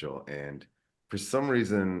potential. And for some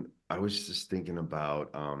reason, I was just thinking about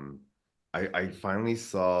I finally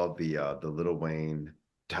saw the Lil Wayne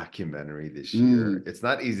documentary this year. It's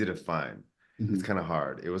not easy to find. It's kind of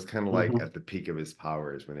hard. It was kind of like at the peak of his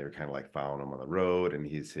powers when they were kind of like following him on the road and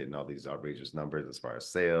he's hitting all these outrageous numbers as far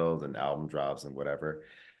as sales and album drops and whatever.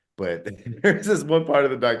 But there's this one part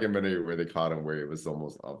of the documentary where they caught him where it was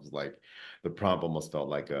almost, I was like, the prompt almost felt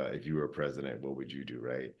like, if you were president, what would you do,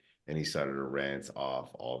 right? And he started to rant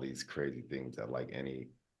off all these crazy things that like any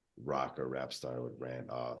rock or rap star would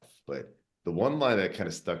rant off. But the one line that kind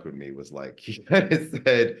of stuck with me was like, he kind of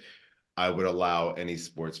said, I would allow any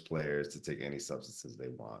sports players to take any substances they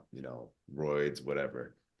want, roids,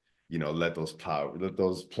 whatever, let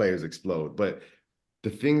those players explode. But the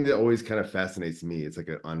thing that always kind of fascinates me, it's like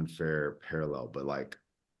an unfair parallel, but like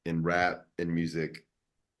in rap and music,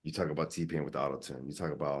 you talk about T-Pain with autotune, you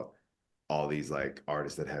talk about all these like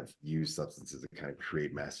artists that have used substances to kind of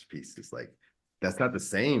create masterpieces. Like that's not the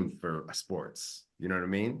same for sports. You know what I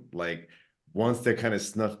mean? Like once they're kind of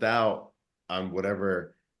snuffed out on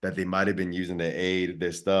whatever that they might have been using to aid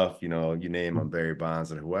their stuff, you name them, Barry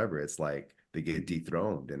Bonds or whoever, it's like they get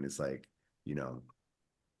dethroned and it's like,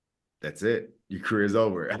 that's it. Your career's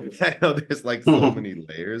over. I know there's like so many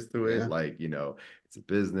layers to it. Yeah. Like, it's a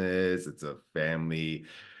business, it's a family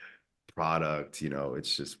product,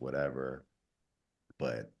 it's just whatever.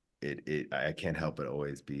 But I can't help but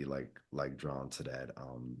always be like drawn to that.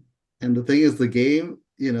 And the thing is the game,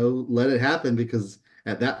 let it happen because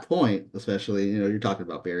at that point, especially, you're talking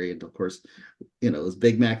about Barry and of course, it was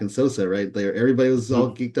Big Mac and Sosa, right? Everybody was all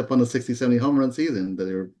geeked up on the 60, 70 home run season that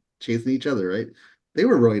they were chasing each other, right? They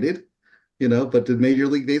were roided. But did Major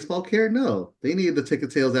League Baseball care? No, they needed the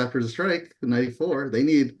ticket sales after the strike in '94. They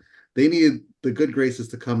needed the good graces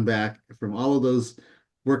to come back from all of those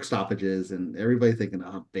work stoppages and everybody thinking,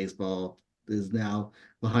 baseball is now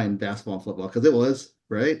behind basketball and football because it was,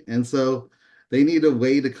 right? And so they need a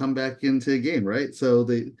way to come back into a game, right? So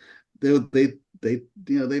they basically,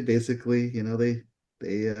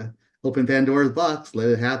 they open Pandora's box, let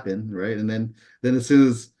it happen, right? And then as soon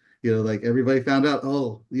as like everybody found out,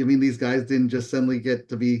 oh, you mean these guys didn't just suddenly get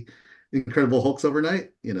to be Incredible Hulks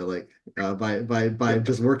overnight? By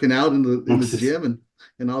just working out in the gym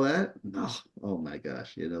and all that. Oh my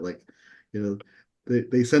gosh,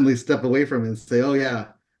 they suddenly step away from it and say, oh yeah,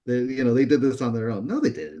 they did this on their own. No,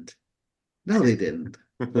 they didn't.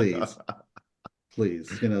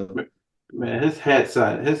 Please, Man, his hat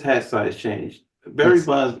size changed. Barry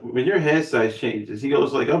Bonds, when your head size changes, he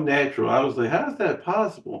goes like, I'm natural. I was like, how is that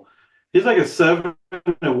possible? He's like a 7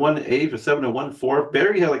 1/8 or 7 1/4.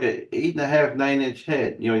 Barry had like an 8.5, 9-inch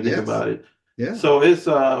head. You think about it. Yeah. So it's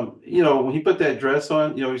when he put that dress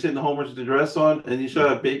on, he's hitting the homers with the dress on, and he showed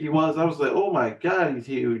how big he was. I was like, oh my God, he's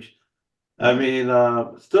huge. I mean,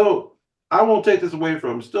 still, I won't take this away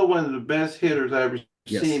from him. Still one of the best hitters I ever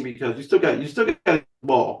seen because you still got the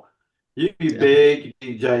ball. You can be big, you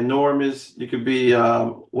can be ginormous, you could be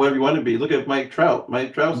whatever you want to be. Look at Mike Trout.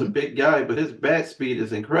 Mike Trout's a big guy, but his bat speed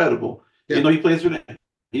is incredible. Yeah. He plays with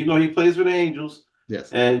the Angels.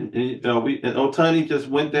 Yes. And Ohtani just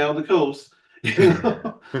went down the coast.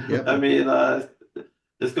 I mean,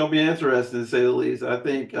 it's gonna be interesting to say the least. I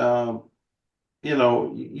think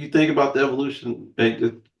you think about the evolution, take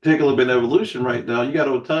a little bit of evolution right now. You got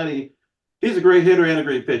Ohtani, he's a great hitter and a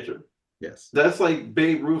great pitcher. Yes. That's like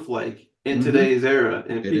Babe Ruth, like in Mhm. today's era,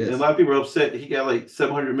 and It is. a lot of people are upset that he got like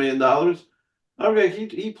 $700 million. Okay,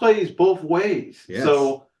 he plays both ways. Yes.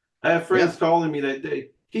 So I have friends calling me that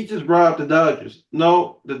day. He just robbed the Dodgers.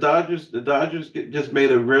 No, the Dodgers just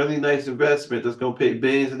made a really nice investment that's going to pay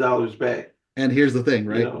billions of dollars back. And here's the thing,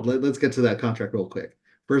 right? You know. Let's get to that contract real quick.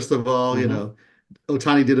 First of all, Mhm. you know,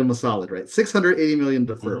 Ohtani did him a solid, right? 680 million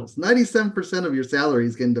deferrals. 97% of your salary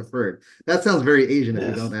is getting deferred. That sounds very Asian if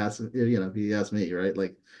you don't ask, you know, if you ask me, right?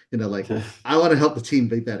 Like, you know, like I want to help the team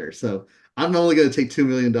be better. So I'm only going to take $2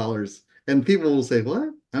 million. And people will say, what?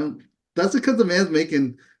 That's because the man's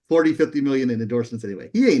making 40, 50 million in endorsements anyway.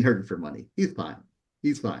 He ain't hurting for money. He's fine.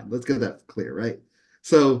 He's fine. Let's get that clear, right?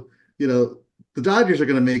 So, you know, the Dodgers are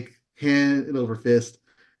going to make hand and over fist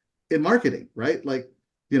in marketing, right? Like,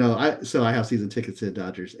 you know, I have season tickets to the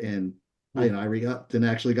Dodgers, and I re-upped and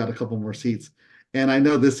actually got a couple more seats. And I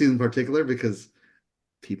know this season in particular because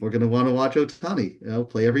people are going to want to watch Ohtani, you know,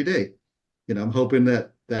 play every day. You know, I'm hoping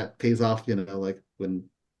that pays off, you know, like when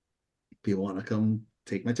people want to come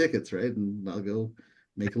take my tickets, right? And I'll go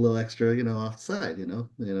make a little extra, you know, off the side, you know,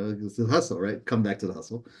 it's the hustle, right? Come back to the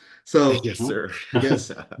hustle. So Yes, sir.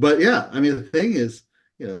 yes. But yeah, I mean, the thing is,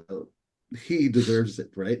 you know, he deserves it,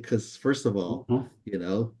 right? Because first of all, you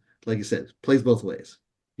know, like you said, plays both ways.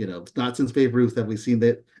 You know, not since Babe Ruth have we seen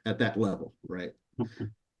that at that level, right?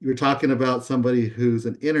 You're talking about somebody who's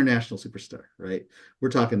an international superstar, right? We're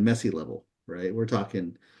talking Messi level, right? We're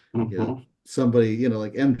talking, you know, somebody, you know,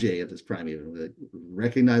 like MJ at his prime, even like,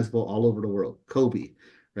 recognizable all over the world, Kobe,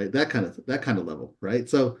 right? That kind of level, right?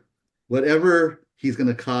 So whatever he's going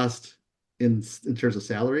to cost in terms of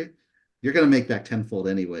salary, you're going to make back tenfold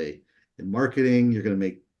anyway. In marketing, you're going to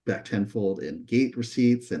make back tenfold in gate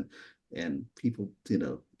receipts and people, you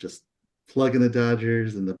know, just plugging the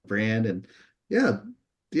Dodgers and the brand. And yeah,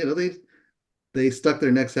 you know, they stuck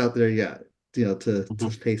their necks out there, yeah, you know, to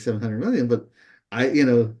pay 700 million. But you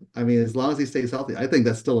know, I mean, as long as he stays healthy, I think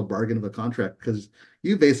that's still a bargain of a contract because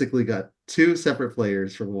you basically got two separate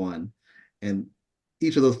players for one, and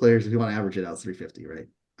each of those players, if you want to average it out, is 350, right?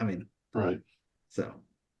 I mean, right. So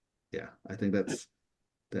yeah, I think that's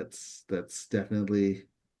definitely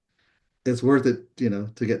it's worth it, you know,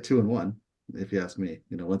 to get 2-1, if you ask me.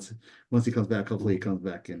 You know, once he comes back, hopefully he comes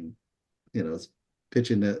back and, you know, is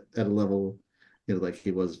pitching at a level, you know, like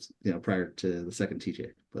he was, you know, prior to the second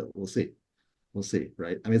TJ. But we'll see. We'll see,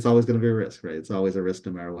 right? I mean, it's always going to be a risk, right? It's always a risk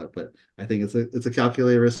no matter what. But I think it's a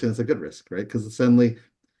calculated risk and it's a good risk, right? Because suddenly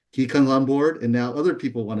he comes on board and now other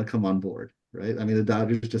people want to come on board, right? I mean, the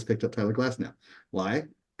Dodgers just picked up Tyler Glass now. Why?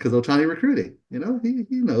 Because Ohtani recruiting, you know, he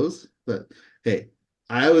knows. But hey,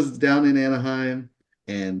 I was down in Anaheim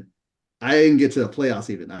and I didn't get to the playoffs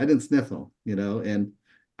even. I didn't sniff them, you know, and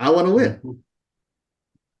I want to win.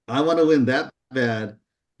 I want to win that bad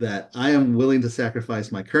that I am willing to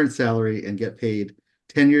sacrifice my current salary and get paid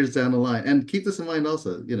 10 years down the line. And keep this in mind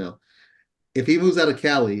also, you know, if he moves out of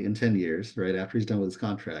Cali in 10 years, right, after he's done with his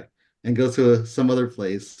contract and goes to some other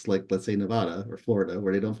place, like let's say Nevada or Florida,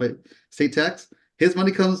 where they don't pay state tax, his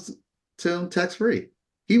money comes to him tax free.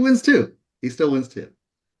 He wins too. He still wins too.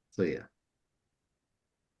 So yeah.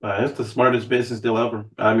 That's the smartest business deal ever.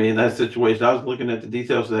 I mean, that situation, I was looking at the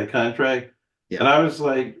details of that contract, and I was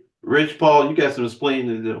like, Rich Paul, you got some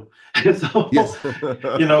explaining to do. So,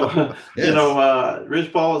 you know,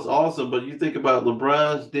 Rich Paul is awesome, but you think about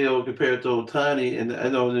LeBron's deal compared to Ohtani, and I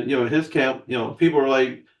know, you know, his camp, you know, people are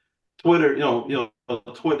like Twitter,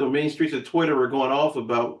 Twitter, the main streets of Twitter were going off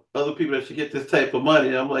about other people that should get this type of money.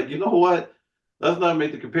 And I'm like, you know what? Let's not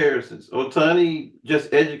make the comparisons. Ohtani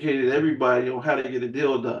just educated everybody on how to get a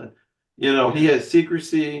deal done. You know, he had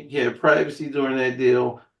secrecy, he had privacy during that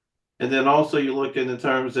deal. And then also you look in the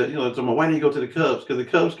terms that, you know, why did he go to the Cubs? Because the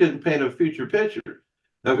Cubs couldn't paint a future picture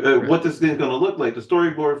of what this thing's going to look like. The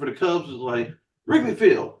storyboard for the Cubs was like, Wrigley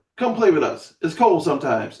Field, come play with us. It's cold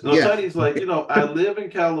sometimes. And Ohtani's like, you know, I live in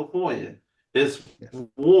California. It's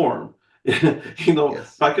warm. You know,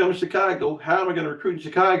 if I come to Chicago, how am I going to recruit in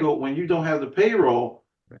Chicago when you don't have the payroll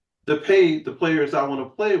to pay the players I want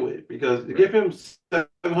to play with? Because to give him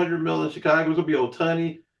 $700 million in Chicago, it's going to be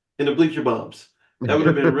Ohtani and the bleacher bums. That would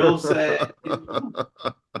have been real sad.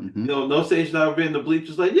 You know, No Sage and I would be in the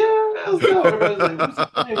bleachers like, yeah, let's go. Everybody's like, who's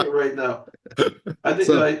playing it right now? I think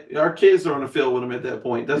like our kids are on the field with him at that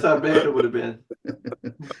point. That's how bad it would have been.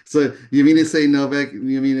 So you mean to say, Novak,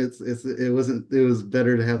 you mean it was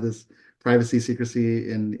better to have this privacy,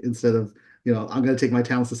 secrecy, and instead of, you know, I'm going to take my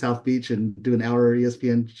talents to South Beach and do an hour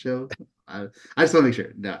ESPN show? I just want to make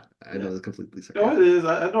sure. No, I know it's completely sorry. No, it is.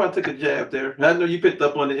 I know I took a jab there. I know you picked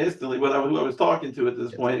up on it instantly, who I was talking to at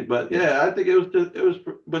this point. But yeah, I think it was.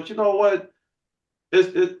 But you know what?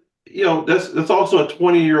 that's also a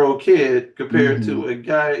 20-year-old kid compared Mhm. to a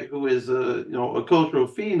guy who is a cultural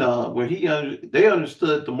phenom where they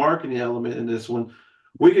understood the marketing element in this one.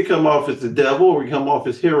 We could come off as the devil or we come off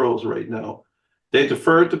as heroes right now. They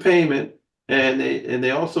deferred the payment and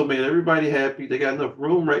they also made everybody happy. They got enough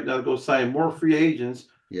room right now to go sign more free agents,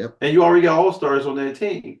 Yep. and you already got all-stars on that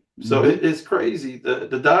team. So Mhm. it's crazy.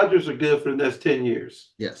 The Dodgers are good for the next 10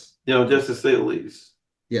 years, Yes. just to say the least.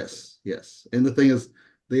 Yes. Yes. And the thing is,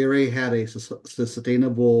 they already had a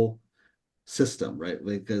sustainable system, right?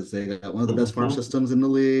 Because they got one of the best farm Mhm. systems in the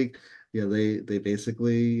league. They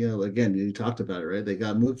basically, again, you talked about it, right? They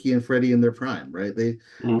got Mookie and Freddie in their prime, right?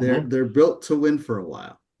 Mhm. They're built to win for a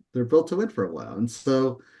while. They're built to win for a while. And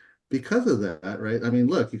so because of that, right? I mean,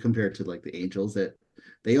 look, you compare it to like the Angels that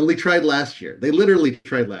they only tried last year. They literally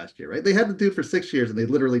tried last year, right? They had to do it for 6 years and they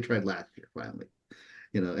literally tried last year finally.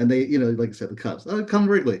 And they, like I said, the Cubs, oh, come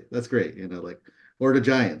Wrigley, that's great, like, or the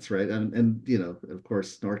Giants, right? And of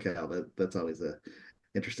course, NorCal, that's always a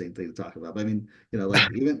interesting thing to talk about. But I mean,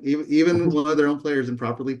 like even one of their own players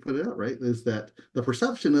improperly put it out, right? Is that the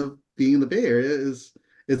perception of being in the Bay Area is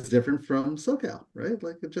different from SoCal, right?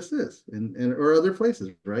 Like it just is, and or other places,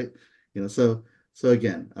 right? So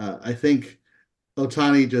again, I think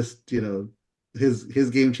Otani just, his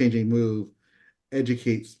game changing move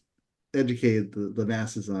educates educated the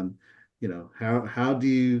masses on, how do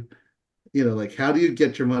you, like how do you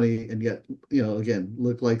get your money and yet, again,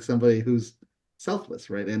 look like somebody who's selfless,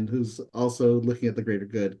 right? And who's also looking at the greater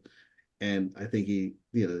good. And I think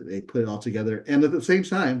they put it all together. And at the same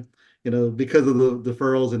time, because of the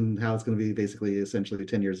deferrals and how it's going to be basically essentially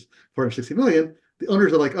 10 years, 460 million, the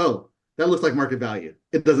owners are like, oh, that looks like market value.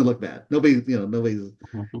 It doesn't look bad. Nobody's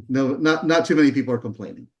no, not too many people are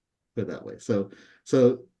complaining, put it that way. So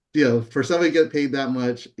for somebody to get paid that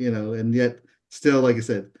much, and yet still, like I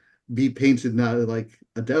said, be painted not like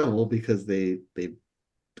a devil because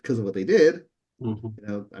of what they did.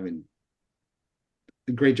 Mhm. I mean,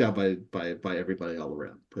 great job by everybody all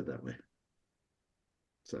around, put it that way.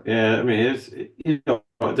 So Yeah, I mean,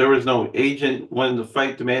 there was no agent wanting to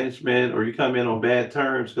fight the management, or you come in on bad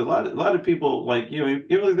terms. 'Cause a lot of people like you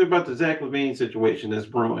look about the Zach LaVine situation that's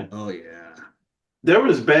brewing. oh yeah. There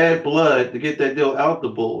was bad blood to get that deal out the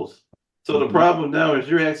Bulls. So the Mhm. problem now is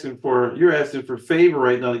you're asking for favor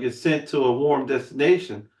right now to get sent to a warm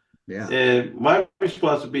destination. Yeah. And my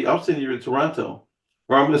response would be, I'm sending you to Toronto,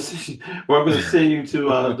 or I'm gonna send you to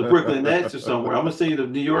the Brooklyn Nets or somewhere. I'm gonna send you to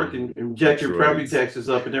New York and jack your property Detroit. taxes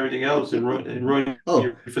up and everything else and ruin Oh,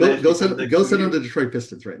 your financially for the next go two send him to years. Detroit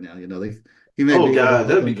Pistons right now. He might Oh be able to God, help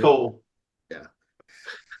that'd be them break. cool. Yeah.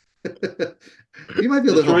 He might be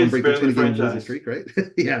able to help them Detroit's break the barely a 20 game losing franchise. streak, right?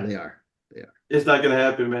 Yeah, they are. They are. It's not gonna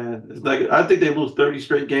happen, man. It's not. I think they lose 30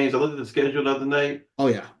 straight games. I looked at the schedule the other night. Oh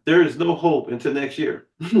yeah. There is no hope until next year.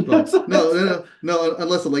 Well, no,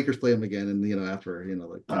 unless the Lakers play him again, and after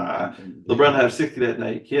like Uh, and LeBron have 60 that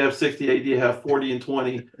night. He have 60, AD have 40 and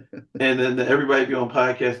 20. And then everybody be on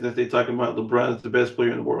podcast and if they talking about LeBron's the best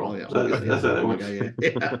player in the oh world. yeah, oh So my god, that's how oh that my works. god,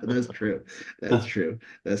 yeah, yeah, that's true,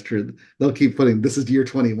 that's true. They'll keep putting this is year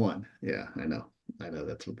 21. Yeah, I know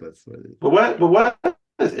that's what it is. But what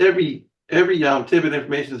is every tidbit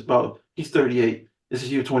information is about he's 38. This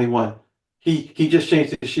is year 21. He just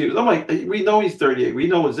changed his shoes. I'm like, we know he's 38. We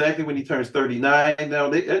know exactly when he turns 39. Now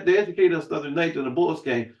they educated us the other night during the Bulls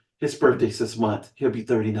game. His birthday's this month. He'll be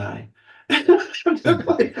 39.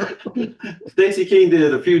 Like, Stacey King did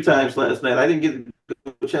it a few times last night. I didn't get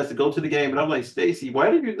a chance to go to the game, and I'm like, Stacey, why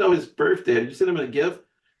did you know his birthday? Did you send him a gift?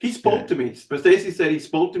 He spoke to me, but Stacey said he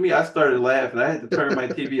spoke to me. I started laughing. I had to turn my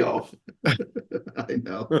TV off. I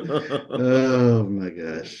know. Oh my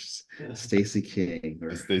gosh, Stacey King,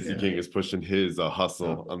 Stacey King is pushing his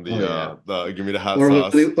hustle on the yeah. the give me the hot or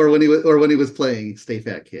sauce. When he was playing Stay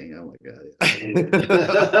Fat King. Oh my god.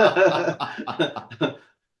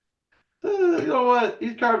 You know what?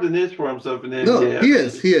 He's carved a niche for himself in the No,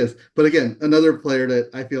 NBA. he is. But again, another player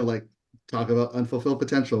that I feel like talk about unfulfilled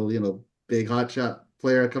potential. Big hot shot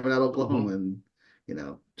player coming out of Oklahoma, and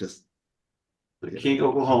just The King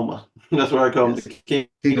Oklahoma. That's what I call him. yes, The King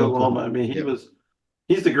King Oklahoma. Oklahoma. I mean, Yep.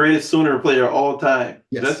 he's the greatest Sooner player of all time.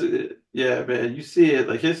 Yes. Yeah, man. You see it,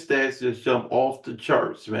 like his stats just jump off the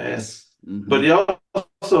charts, man. Yes. Mm-hmm. But he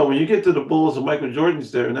also, when you get to the Bulls and Michael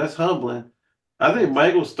Jordan's there, and that's humbling. I think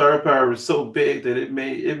Michael's star power was so big that it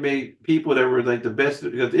made people that were like the best.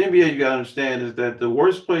 Because the NBA, you gotta understand, is that the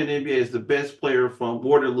worst player in the NBA is the best player from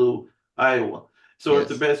Waterloo, Iowa. So it's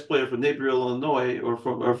the best player from Naperville, Illinois, or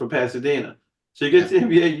from Pasadena. So you get to the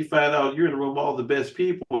NBA, you find out you're in the room with all the best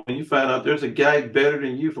people, and you find out there's a guy better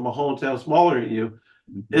than you from a hometown smaller than you.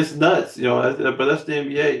 it's nuts, but that's the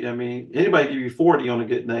NBA. I mean, anybody give you 40 on a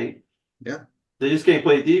good night. Yeah. They just can't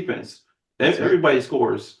play defense. Everybody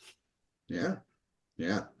scores. Yeah.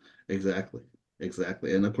 Yeah. Exactly.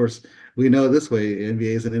 Exactly. And of course, we know this way NBA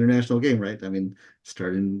is an international game, right? I mean,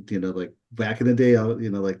 starting, like back in the day,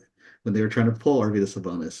 like when they were trying to pull Arvydas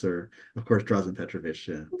Sabonis or of course Drazen Petrovic,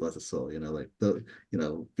 bless his soul, like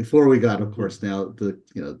before we got, of course, now the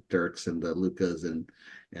Dirks and the Lucas and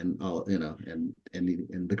all, and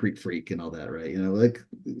the Greek Freak and all that, right?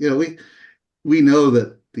 We know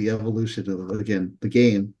that the evolution of again the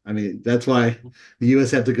game. I mean, that's why the US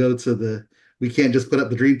had to go to we can't just put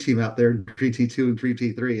up the dream team out there, Dream T2 and Dream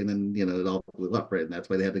T3, and then it all blew up, right? And that's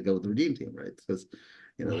why they had to go with the dream team, right? Because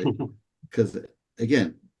because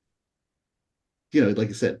again, like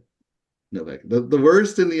you said, Novak, the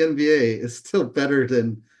worst in the NBA is still better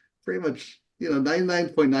than pretty much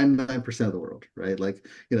 99.99% of the world, right? Like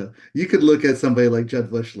you could look at somebody like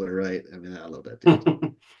Judd Bushler, right? I mean, I love that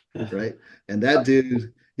dude. Right, and that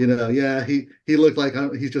dude, yeah, he looked like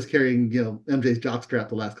he's just carrying MJ's jockstrap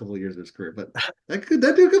the last couple of years of his career, but that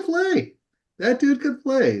dude could play. That dude could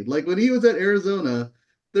play. Like when he was at Arizona,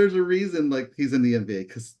 there's a reason like he's in the NBA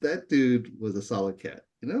because that dude was a solid cat.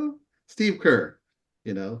 Steve Kerr,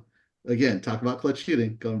 again, talk about clutch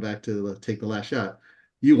shooting. Going back to take the last shot,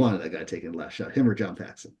 you wanted that guy taking the last shot, him or John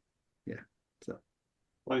Paxson. Yeah, so.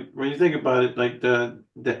 Like when you think about it, like the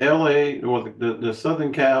LA or the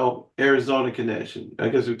Southern Cal Arizona connection, I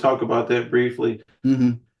guess we talk about that briefly.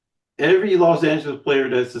 Mm-hmm. Every Los Angeles player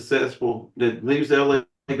that's successful that leaves LA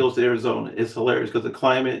goes to Arizona. It's hilarious because the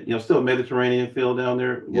climate, still a Mediterranean feel down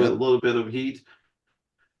there with a little bit of heat.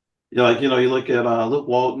 You look at Luke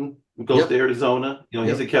Walton, who goes to Arizona.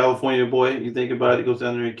 He's a California boy. You think about it, he goes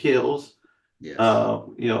down there and kills. Yes.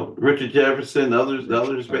 Richard Jefferson, the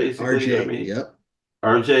others basically. RJ, I mean,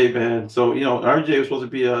 RJ, man. So RJ was supposed to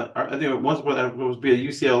be I think once upon a time was supposed to be a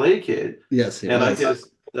UCLA kid. Yes, and I guess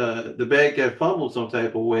the bag got fumbled some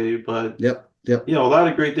type of way. But yep. A lot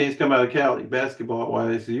of great things come out of Cali basketball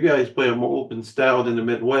wise. So you guys play a more open style than the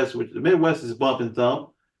Midwest, which the Midwest is bump and thump.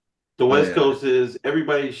 The West Coast is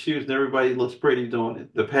everybody shoots and everybody looks pretty doing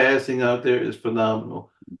it. The passing out there is phenomenal.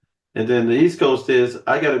 And then the East Coast is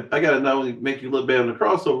I gotta not only make you look better on the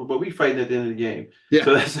crossover, but we fighting at the end of the game. Yeah.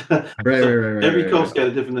 So that's right. Every coast got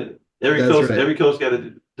a different. Every coast got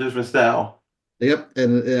a different style. Yep,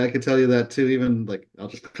 and I can tell you that too. Even like I'll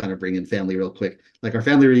just kind of bring in family real quick. Like our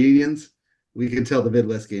family reunions, we can tell the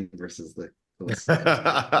Midwest game versus the West.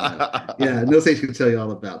 Yeah, No Sage can tell you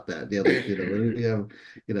all about that.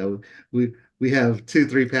 We have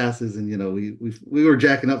 2-3 passes, and we were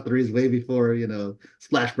jacking up threes way before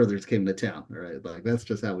Splash Brothers came to town. Right, like that's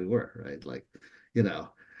just how we were. Right, like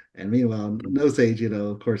And meanwhile, No Sage,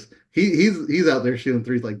 of course, he's out there shooting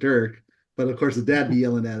threes like Dirk, but of course his dad be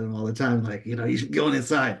yelling at him all the time, like you should go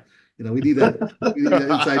inside. We need that. We need that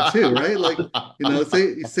inside too, right? Like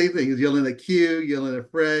same thing. He's yelling at Q, yelling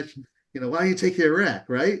at Fresh. Why don't you take your rack,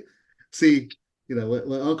 right? See,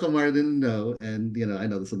 what Uncle Mar didn't know, and I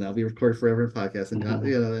know this will now be recorded forever in podcast, and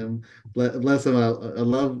and bless him. I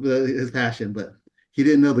love his passion, but he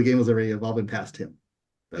didn't know the game was already evolving past him.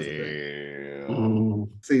 That's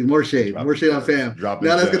See, more shade on fam. Now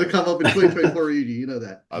that's going to come up in 2024 reunion. You know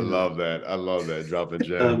that. I love that. Dropping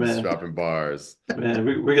gems, dropping bars. Man,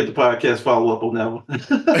 we get the podcast follow up on that one.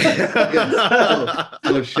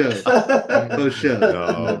 Post show.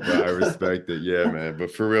 No, but I respect it. Yeah, man.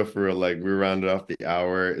 But for real, like we rounded off the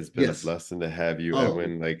hour. It's been a blessing to have you,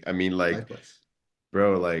 Edwin. Like, I mean, like,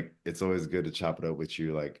 bro, like it's always good to chop it up with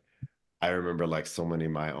you. Like, I remember like so many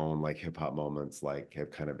of my own like hip hop moments like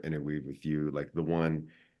have kind of interweaved with you. Like the one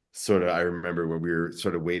sort of I remember when we were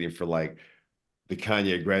sort of waiting for like the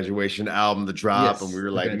Kanye graduation album to drop, and we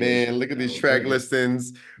were like, man, look at these track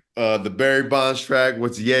listings. The Barry Bonds track,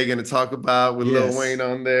 what's Ye gonna talk about with Lil Wayne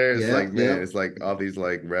on there? It's like, man, it's like all these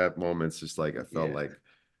like rap moments, just like I felt like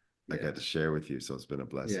I got to share with you. So it's been a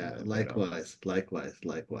blessing. Yeah, likewise.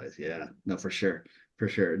 Yeah, no, for sure.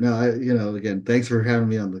 No, again, thanks for having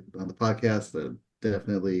me on the podcast.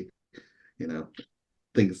 Definitely,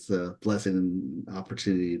 think it's a blessing and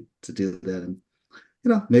opportunity to do that, and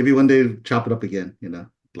maybe one day chop it up again. I'd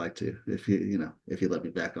like to if you let me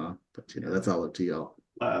back on, but that's all up to y'all.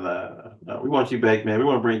 We want you back, man. We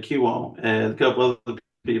want to bring Q on and a couple other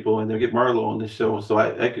people, and they'll get Marlo on this show. So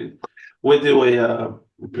we'll do an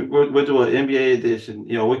NBA edition.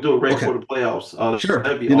 We'll do a race for the playoffs. Sure.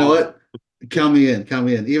 You know what? Count me in.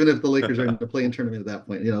 Even if the Lakers are in the play-in tournament at that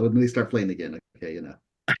point, when they start playing again, okay,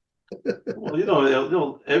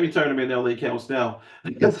 Well, every tournament in LA counts now. I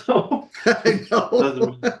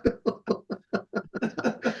know.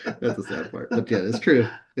 That's the sad part. But yeah, it's true.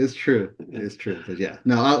 It's true. It's true. But yeah,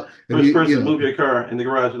 no. First person to move your car in the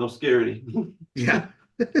garage with no security. Yeah,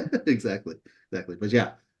 exactly. But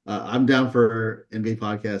yeah, I'm down for NBA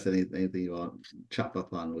podcast. Anything you want chop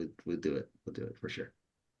up on, we do it. We'll do it for sure.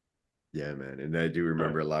 Yeah, man. And I do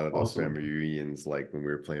remember a lot of those Awesome. family reunions, like when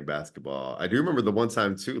we were playing basketball. I do remember the one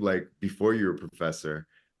time too, like before you were a professor,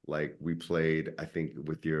 like we played, I think,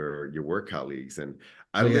 with your work colleagues. And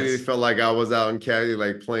I literally felt like I was out in Cali,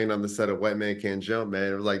 like playing on the set of White Man Can't Jump,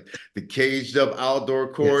 man. It was like the caged up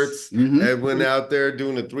outdoor courts. Yes. Mm-hmm. And went out there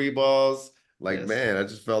doing the 3 balls. Like, Yes. man, I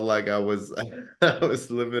just felt like I was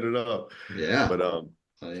living it up. Yeah. But Oh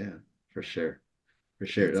yeah, for sure.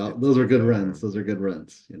 Those are good runs.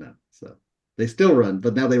 So they still run,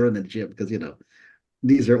 but now they run in the gym because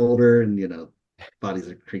knees are older and bodies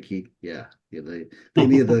are creaky. Yeah, they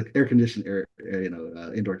need the air conditioned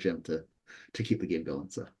indoor gym to keep the game going.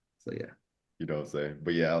 So yeah. You know what I'm saying?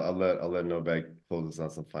 But yeah, I'll let Novak close us on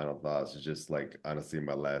some final thoughts. It's just like, honestly,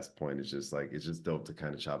 my last point is just like, it's just dope to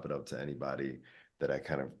kind of chop it up to anybody that I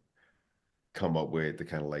kind of come up with to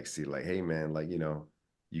kind of like see like, hey man, like,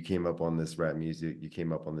 you came up on this rap music, you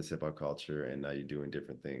came up on this hip hop culture, and now you're doing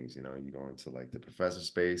different things. You go into like the professor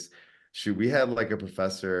space. Shoot, we had like a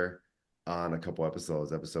professor on a couple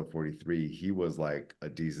episodes, episode 43. He was like a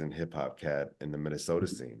decent hip hop cat in the Minnesota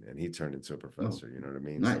scene, and he turned into a professor. You know what I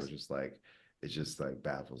mean? Nice. So it just like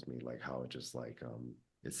baffles me, like how it just like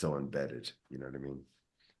it's so embedded. You know what I mean?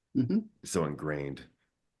 Mm-hmm. It's so ingrained.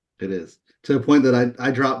 It is, to a point that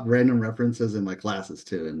I drop random references in my classes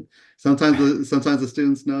too, and sometimes the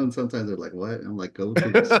students know, and sometimes they're like, "What?" I'm like, "Go to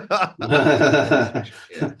this."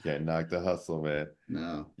 Yeah. Can't knock the hustle, man.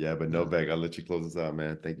 No. Yeah, but Novak, I'll let you close this out,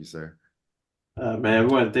 man. Thank you, sir. Man,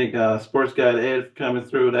 we want to thank Sports Guide Ed for coming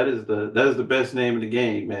through. That is the best name in the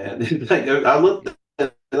game, man. Like I looked at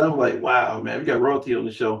it and I'm like, wow, man, we got royalty on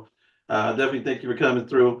the show. Definitely thank you for coming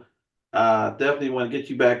through. Definitely want to get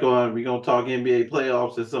you back on. We're gonna talk NBA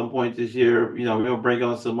playoffs at some point this year. We're gonna bring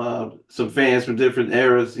on some fans from different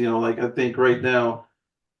eras. Like I think right now,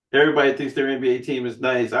 everybody thinks their NBA team is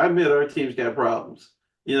nice. I admit our team's got problems.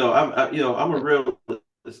 I'm a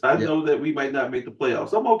realist. I know that we might not make the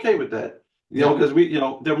playoffs. I'm okay with that. Because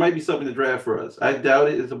there might be something to draft for us. I doubt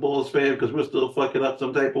it as a Bulls fan because we're still fucking up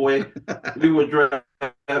some type of way. We would draft,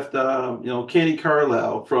 Kenny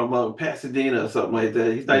Carlisle from Pasadena or something like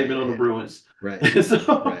that. He's not even on the Bruins. Right.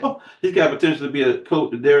 So he's got potential to be a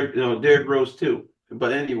coach, Derrick Rose too.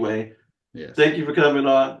 But anyway, Thank you for coming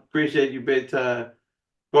on. Appreciate you big time.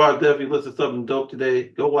 Go out, definitely listen to something dope today.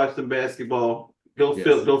 Go watch some basketball. Go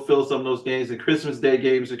fill some of those games. The Christmas Day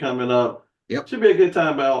games are coming up. Yep. Should be a good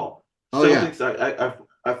time by all. Oh, Celtics, yeah.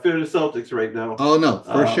 I fear the Celtics right now. Oh no,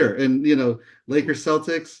 for sure. And Lakers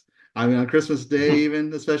Celtics. I mean, on Christmas Day,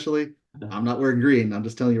 even especially, I'm not wearing green. I'm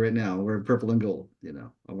just telling you right now, I'm wearing purple and gold.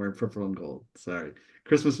 I'm wearing purple and gold. Sorry,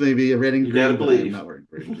 Christmas may be a red and green. You gotta believe. I'm not wearing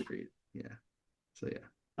red and green. Yeah. So yeah.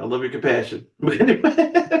 I love your compassion. But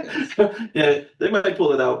anyway, yeah, they might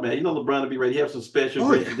pull it out, man. LeBron will be ready. He have some special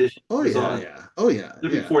great conditions. Oh yeah.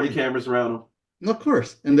 There'll be 40 cameras around him. Of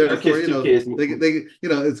course, and therefore, they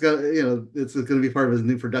it's got, it's going to be part of his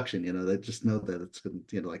new production. They just know that it's going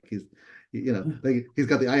to, like he's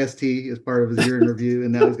got the IST as part of his year in review,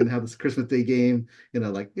 and now he's going to have this Christmas Day game. It's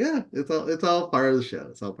all part of the show.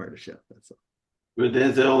 It's all part of the show. That's all. With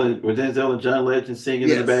Denzel and John Legend singing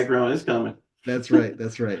in the background, it's coming. That's right. Yeah,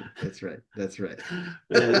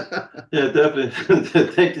 definitely.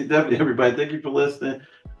 Definitely, everybody. Thank you for listening.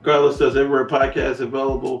 Regardless, there's everywhere podcast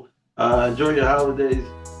available. Enjoy your holidays.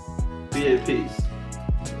 Be at peace.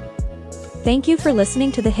 Thank you for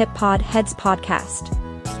listening to the Hip Pod Heads podcast,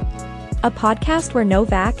 a podcast where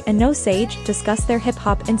Novak and No Sage discuss their hip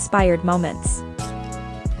hop inspired moments.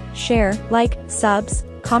 Share, like, subs,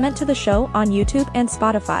 comment to the show on YouTube and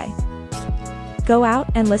Spotify. Go out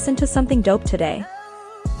and listen to something dope today.